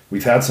know,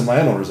 we've had some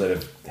landowners that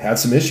have had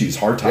some issues,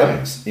 hard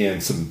times,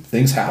 and some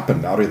things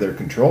happen out of their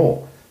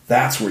control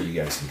That's where you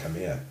guys can come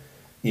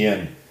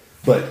in.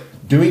 But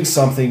doing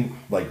something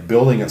like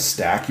building a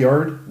stack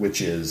yard,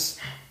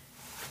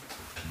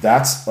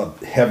 that's a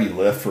heavy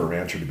lift for a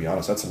rancher, to be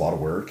honest. That's a lot of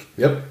work.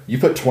 Yep. You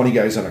put 20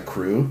 guys on a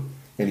crew,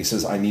 and he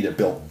says, I need it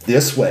built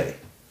this way.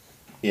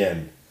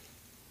 And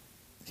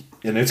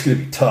it's going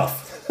to be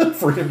tough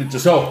for him to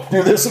just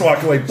do this and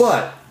walk away.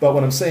 But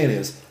what I'm saying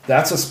is,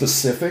 that's a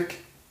specific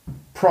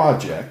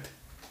project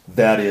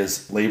that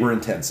is labor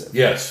intensive.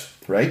 Yes.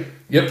 Right?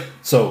 Yep.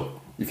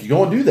 So if you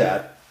go and do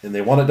that, and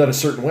they want it done a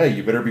certain way,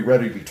 you better be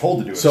ready to be told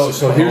to do it. So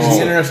here's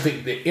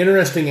the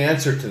interesting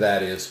answer to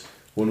that is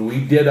when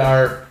we did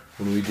our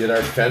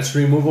fence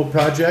removal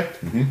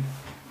project,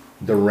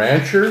 the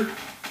rancher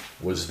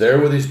was there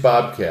with his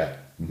bobcat,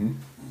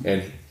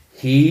 and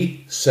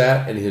he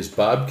sat in his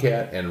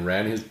bobcat and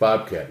ran his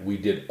bobcat. We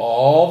did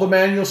all the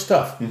manual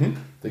stuff.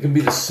 They can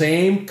be the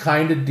same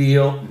kind of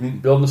deal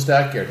building a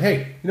stack yard.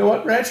 Hey, you know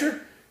what,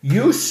 rancher?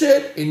 You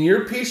sit in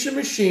your piece of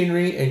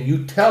machinery and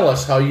you tell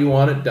us how you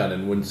want it done.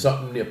 And when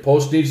a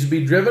post needs to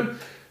be driven,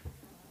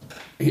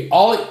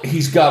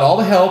 he's got all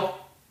the help.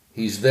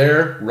 He's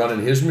there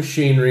running his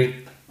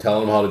machinery,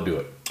 telling him how to do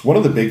it. One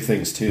of the big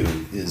things too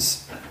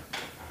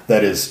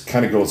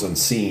kind of goes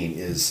unseen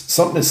is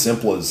something as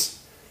simple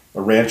as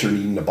a rancher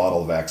needing a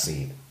bottle of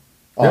vaccine.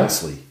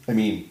 Honestly, I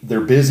mean,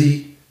 they're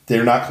busy,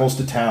 they're not close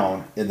to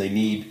town, and they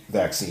need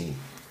vaccine.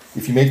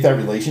 If you make that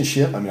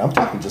relationship, I mean, I'm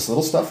talking just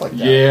little stuff like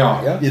that.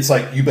 Yeah. It's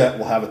like, you bet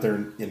we'll have it there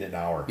in an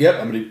hour.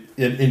 Yep.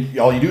 And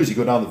all you do is you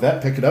go down to the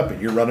vet, pick it up,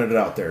 and you're running it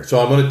out there.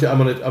 So I'm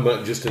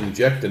gonna just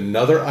inject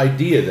another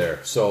idea there.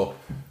 So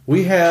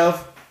we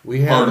have.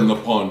 Pardon the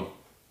pun.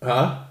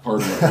 Huh?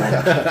 Pardon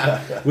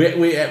the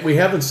pun. we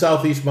have in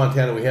southeast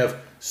Montana. We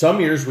have some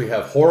years we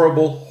have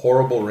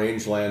horrible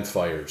rangeland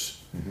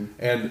fires,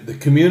 and the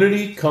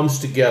community comes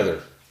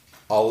together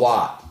a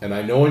lot. And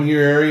I know in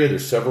your area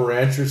there's several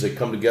ranchers. They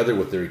come together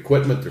with their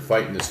equipment. They're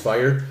fighting this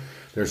fire.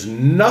 There's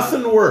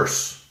nothing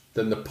worse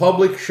than the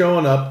public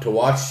showing up to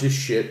watch this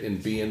shit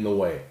and be in the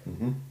way.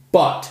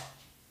 But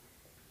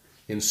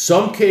in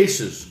some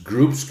cases,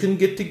 groups can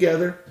get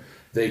together.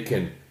 They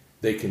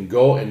can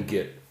go and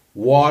get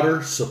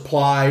water,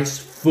 supplies,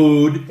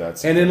 food.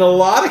 And in a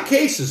lot of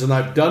cases, and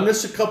I've done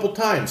this a couple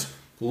times,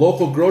 the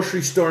local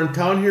grocery store in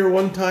town here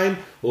one time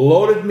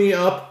loaded me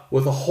up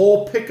with a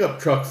whole pickup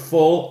truck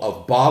full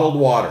of bottled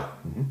water.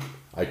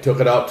 I took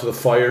it out to the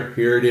fire.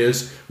 Here it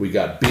is. We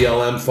got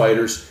BLM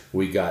fighters.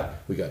 We got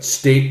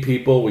state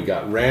people. We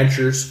got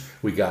ranchers.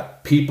 We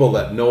got people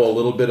that know a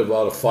little bit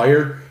about a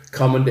fire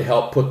coming to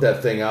help put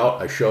that thing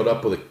out. I showed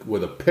up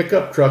with a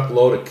pickup truck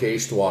load of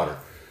cased water.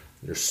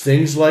 There's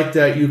things like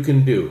that you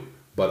can do.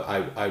 But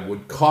I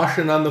would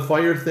caution on the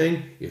fire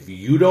thing. If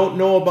you don't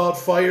know about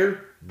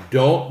fire,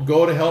 don't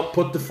go to help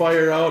put the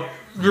fire out.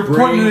 You're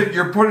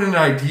putting an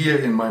idea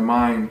in my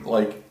mind,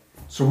 like,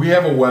 so we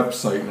have a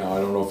website now. I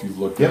don't know if you've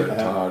looked at it,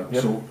 Todd.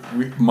 Yep. So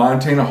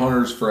Montana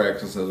Hunters for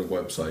Access has a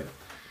website.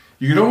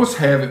 You could almost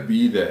have it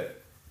be that,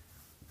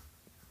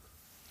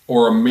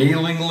 or a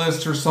mailing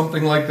list or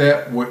something like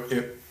that.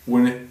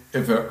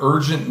 If an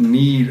urgent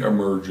need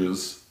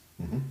emerges,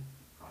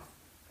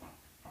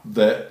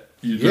 that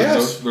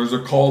there's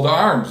a call to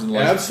arms, and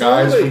like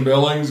Absolutely. guys from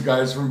Billings,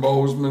 guys from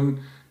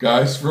Bozeman,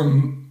 guys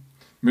from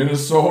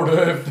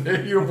Minnesota, if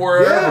they,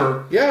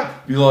 wherever,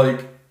 be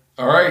like,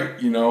 all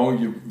right,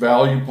 you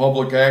value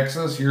public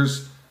access.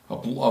 Here's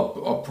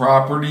a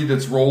property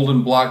that's rolled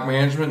in block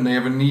management, and they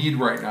have a need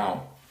right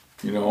now.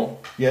 Come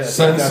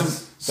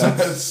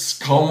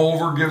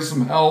over, give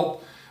some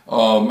help.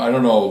 I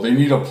don't know. They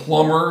need a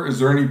plumber. Is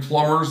there any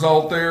plumbers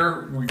out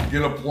there? We could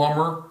get a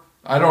plumber.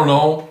 I don't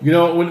know.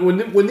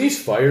 When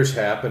these fires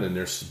happen and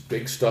there's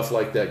big stuff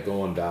like that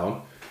going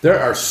down, there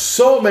are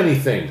so many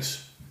things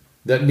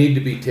that need to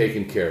be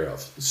taken care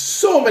of.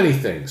 So many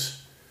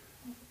things.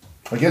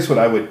 I guess what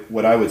I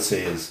would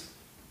say is,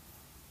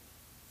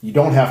 you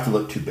don't have to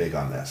look too big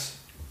on this.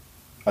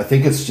 I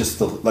think it's just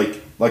like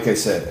I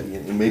said,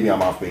 and maybe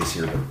I'm off base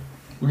here, but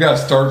we got to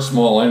start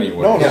small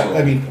anyway. No.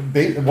 I mean,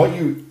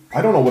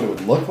 I don't know what it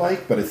would look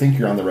like, but I think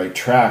you're on the right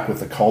track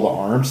with the call to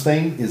arms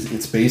thing.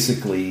 It's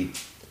basically,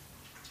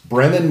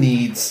 Brendon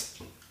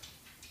needs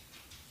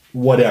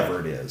whatever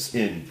it is,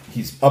 and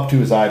he's up to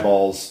his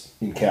eyeballs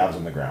in calves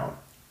on the ground.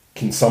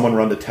 Can someone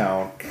run to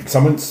town? Can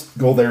someone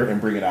go there and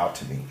bring it out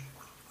to me?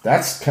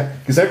 That's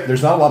because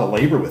there's not a lot of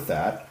labor with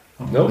that.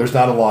 Nope. There's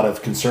not a lot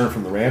of concern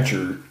from the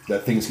rancher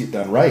that things get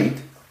done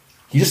right.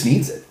 He just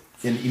needs it,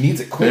 and he needs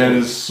it quickly. That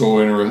is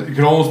so interesting. It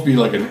could almost be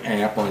like an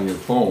app on your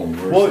phone.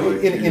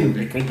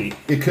 It could be.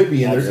 It could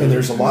be, and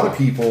there's a lot of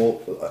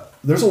people.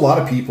 There's a lot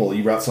of people.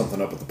 You brought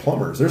something up with the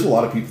plumbers. There's a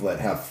lot of people that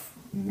have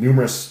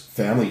numerous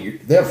family.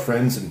 They have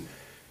friends and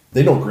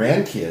they know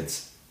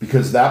grandkids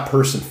because that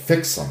person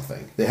fixed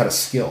something. They had a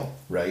skill,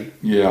 right?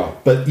 Yeah.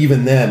 But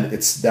even then,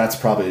 that's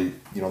probably,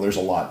 there's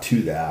a lot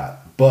to that.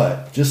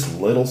 But just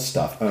little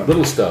stuff.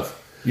 Little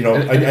stuff.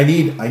 I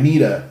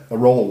need a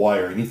roll of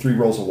wire. I need 3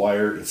 rolls of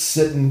wire. It's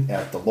sitting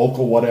at the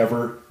local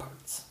whatever.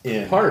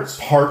 Parts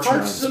Parts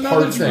is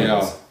another thing.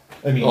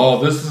 I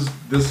mean,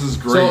 this is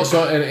great.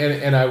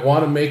 And I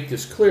want to make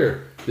this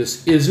clear.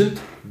 This isn't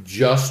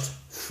just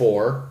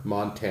for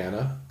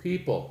Montana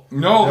people.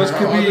 No, There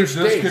this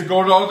are could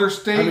go to other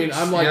states. I mean,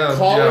 I'm like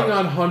calling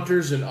on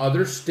hunters in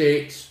other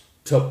states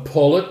to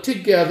pull it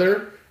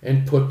together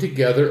and put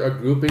together a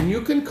group. And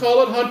you can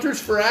call it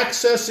Hunters for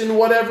Access in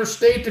whatever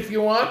state if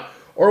you want,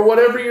 or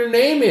whatever your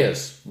name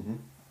is. Mm-hmm.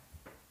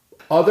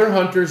 Other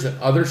hunters in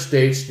other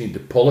states need to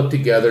pull it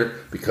together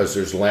because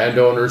there's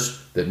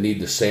landowners that need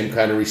the same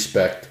kind of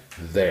respect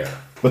there.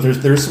 But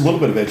there's a little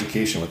bit of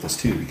education with this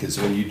too, because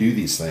when you do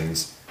these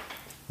things,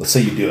 let's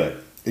say you do it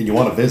and you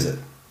want to visit.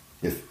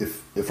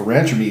 If a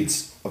rancher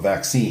needs a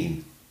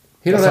vaccine,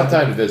 he don't have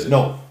time to visit.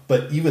 No,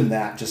 but even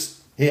that,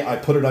 just hey, I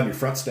put it on your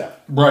front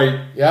step. Right.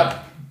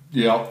 Yep.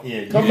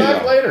 Yeah. Come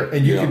back later,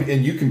 and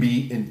you can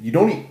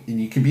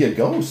be a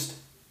ghost.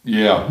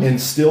 Yeah.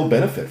 And still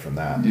benefit from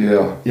that.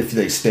 Yeah. If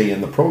they stay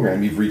in the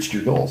program, you've reached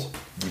your goals.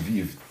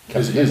 You've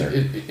kept it in there.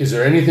 Is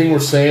there anything we're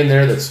saying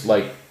there that's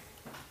like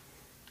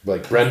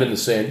Brendon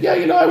is saying, yeah,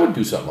 I would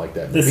do something like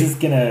that.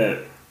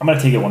 I'm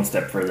gonna take it one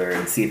step further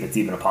and see if it's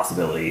even a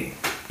possibility,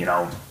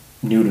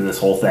 new to this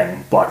whole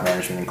thing, block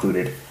management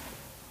included.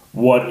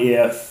 What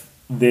if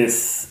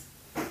this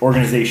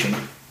organization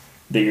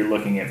that you're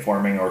looking at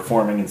forming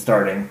and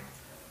starting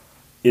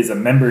is a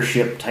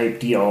membership type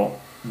deal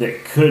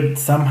that could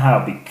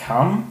somehow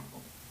become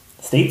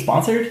state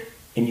sponsored,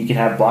 and you could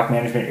have block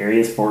management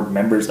areas for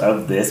members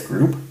of this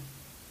group?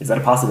 Is that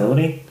a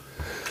possibility?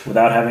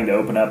 Without having to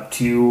open up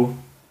to...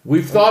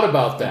 We've thought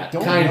about that.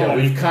 Kind of.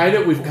 We've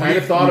kind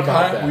of thought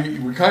about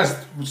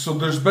that. So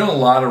there's been a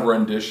lot of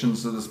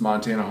renditions of this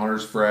Montana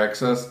Hunters for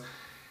Access,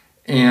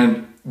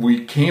 and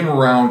we came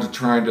around to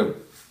trying to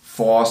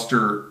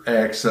foster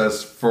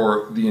access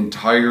for the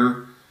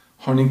entire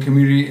hunting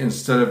community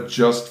instead of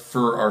just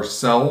for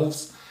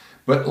ourselves.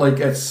 But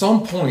at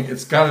some point,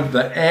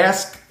 the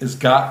ask has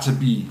got to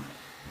be,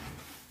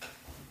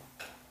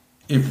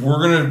 if we're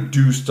going to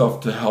do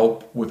stuff to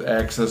help with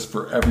access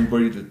for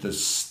everybody, that the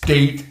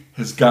state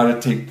has got to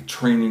take the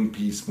training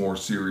piece more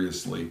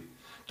seriously.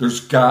 There's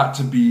got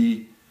to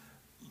be,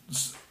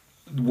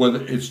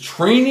 whether it's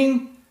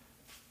training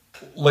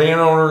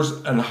landowners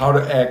and how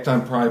to act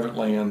on private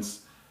lands,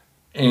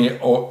 and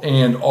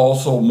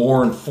also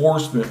more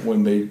enforcement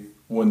when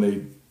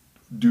they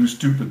do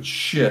stupid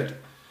shit.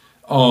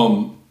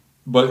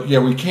 But yeah,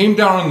 we came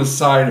down on the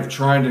side of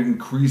trying to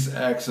increase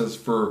access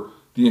for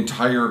the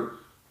entire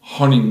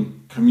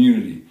hunting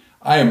community.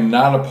 I am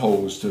not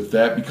opposed to, if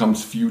that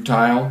becomes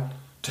futile,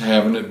 to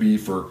having it be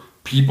for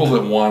people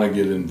that want to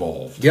get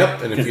involved.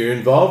 Yep, and if you're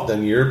involved,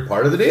 then you're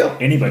part of the deal.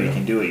 Anybody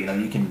can do it.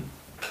 You can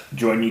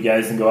join you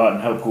guys and go out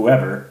and help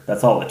whoever.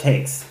 That's all it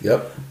takes.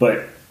 Yep.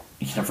 But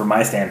from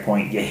my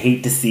standpoint, you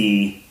hate to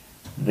see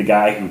the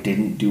guy who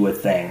didn't do a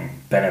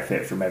thing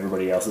benefit from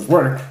everybody else's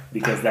work,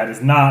 because that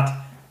is not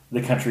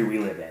the country we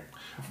live in.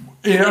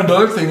 And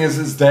another thing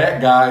is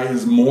that guy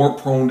is more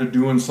prone to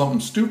doing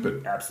something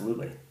stupid.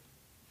 Absolutely.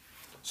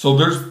 So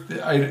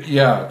we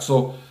are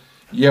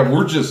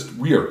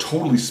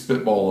totally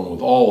spitballing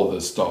with all of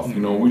this stuff.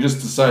 We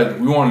just decided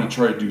we wanted to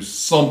try to do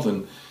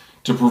something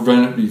to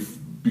prevent it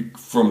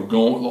from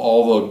going,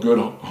 all the good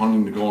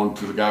hunting to going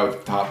to the guy with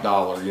the top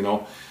dollar.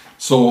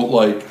 So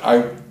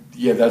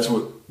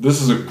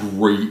this is a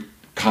great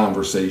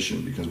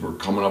conversation because we're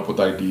coming up with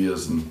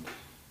ideas and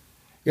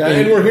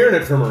we're hearing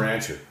it from a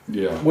rancher.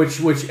 Yeah.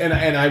 Which and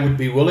I would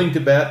be willing to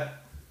bet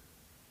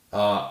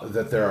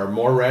that there are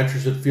more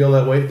ranchers that feel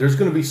that way. There's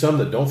going to be some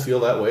that don't feel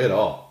that way at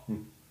all,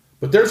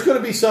 but there's going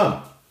to be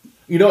some.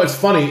 It's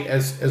funny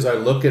as I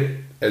look at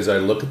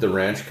the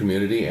ranch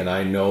community, and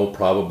I know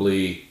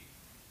probably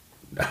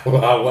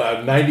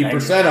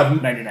 90% of them.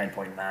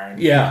 99.9.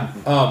 Yeah.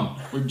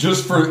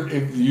 Just for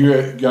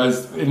you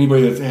guys,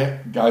 anybody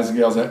that's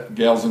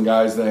gals and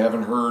guys that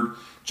haven't heard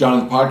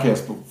John's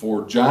podcast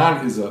before,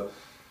 John is a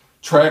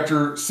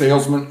tractor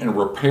salesman and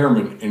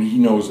repairman, and he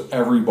knows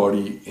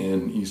everybody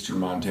in eastern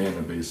Montana,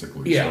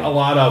 basically. Yeah, a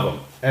lot of them.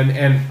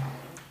 And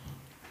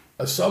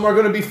some are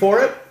going to be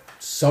for it.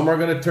 Some are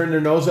going to turn their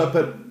nose up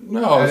at...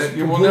 No,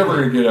 you're never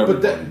going to get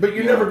everybody. But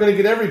you're never going to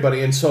get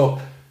everybody. And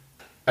so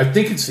I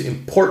think it's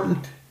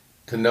important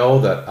to know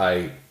that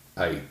I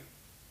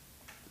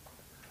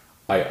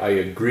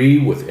agree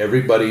with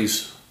every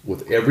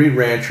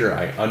rancher.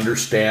 I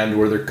understand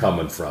where they're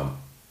coming from.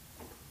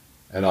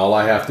 And all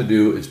I have to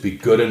do is be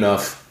good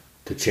enough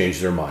to change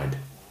their mind.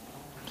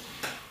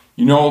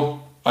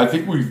 I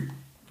think we've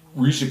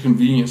reached a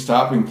convenient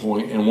stopping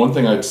point. And one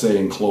thing I'd say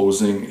in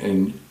closing,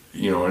 and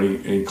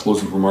any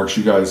closing remarks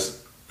you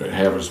guys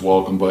have is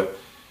welcome. But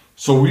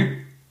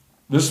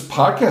this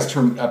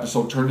podcast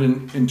episode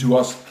turned into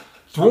us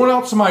throwing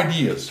out some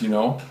ideas,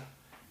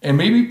 and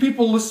maybe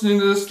people listening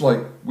to this,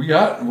 we're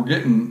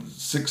getting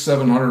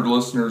 600-700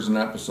 listeners an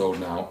episode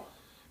now.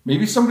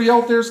 Maybe somebody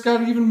out there's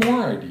got even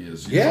more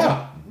ideas.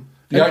 Yeah.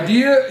 The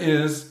idea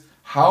is,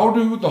 how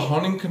does the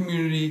hunting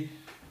community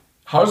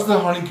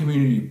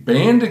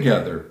band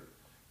together,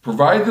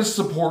 provide the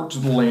support to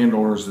the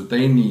landowners that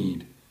they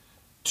need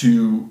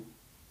to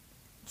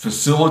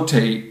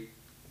facilitate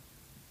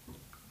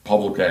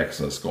public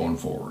access going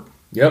forward.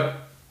 Yep.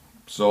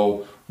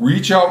 So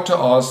reach out to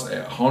us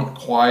at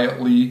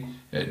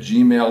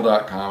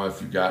huntquietly@gmail.com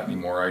if you've got any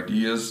more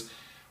ideas.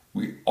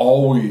 We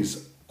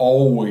always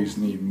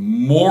need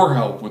more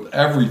help with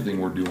everything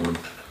we're doing.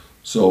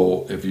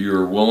 So if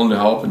you're willing to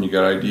help and you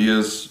got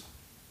ideas,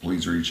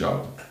 please reach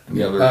out.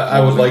 Any other I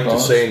would like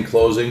thoughts? to say in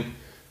closing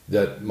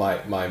that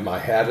my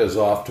hat is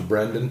off to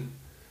Brendon,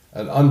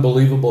 an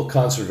unbelievable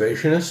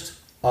conservationist,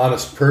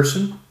 honest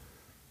person.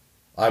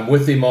 I'm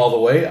with him all the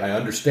way. I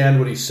understand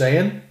what he's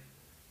saying.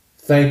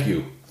 Thank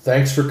you.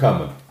 Thanks for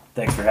coming.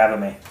 Thanks for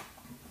having me.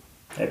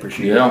 I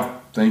appreciate it. Yeah,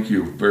 thank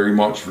you very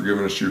much for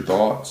giving us your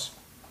thoughts.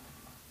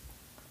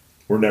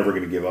 We're never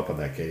going to give up on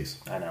that case.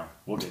 I know.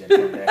 We'll get it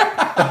someday.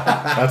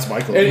 That's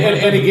Michael.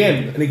 And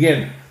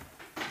again,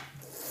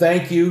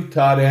 thank you,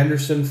 Todd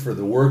Anderson, for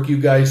the work you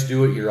guys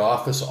do at your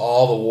office,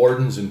 all the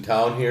wardens in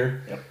town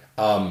here.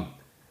 Yep.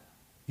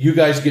 You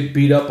guys get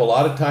beat up a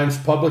lot of times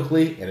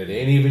publicly, and it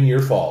ain't even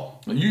your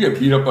fault. You get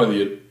beat up by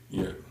the...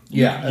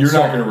 Yeah, you're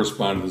not going to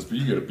respond to this, but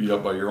you get beat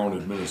up by your own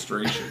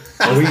administration.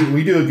 Well,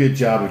 we do a good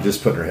job of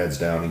just putting our heads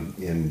down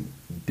and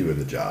doing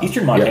the job.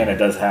 Eastern Montana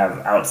does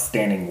have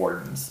outstanding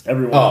wardens.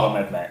 Every one of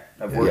them I've met.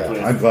 I've worked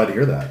with. I'm glad to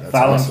hear that. That's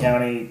Fallon awesome.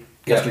 County,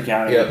 Custer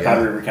County, Yeah.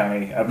 Powder River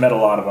County. I've met a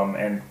lot of them,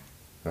 and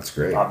That's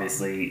great.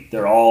 obviously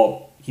they're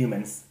all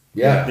humans.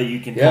 Yeah. That you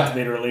can Yeah.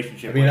 cultivate a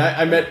relationship I mean, with.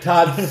 I met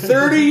Todd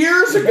 30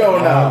 years ago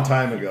A now. long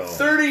time ago.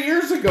 30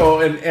 years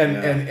ago,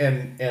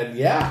 and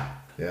Yeah.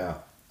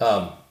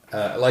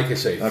 like I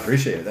say, I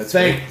appreciate it. That's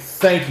great.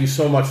 thank you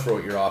so much for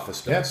what your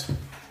office does.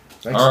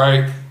 Thanks. All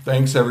right.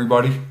 Thanks,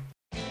 everybody.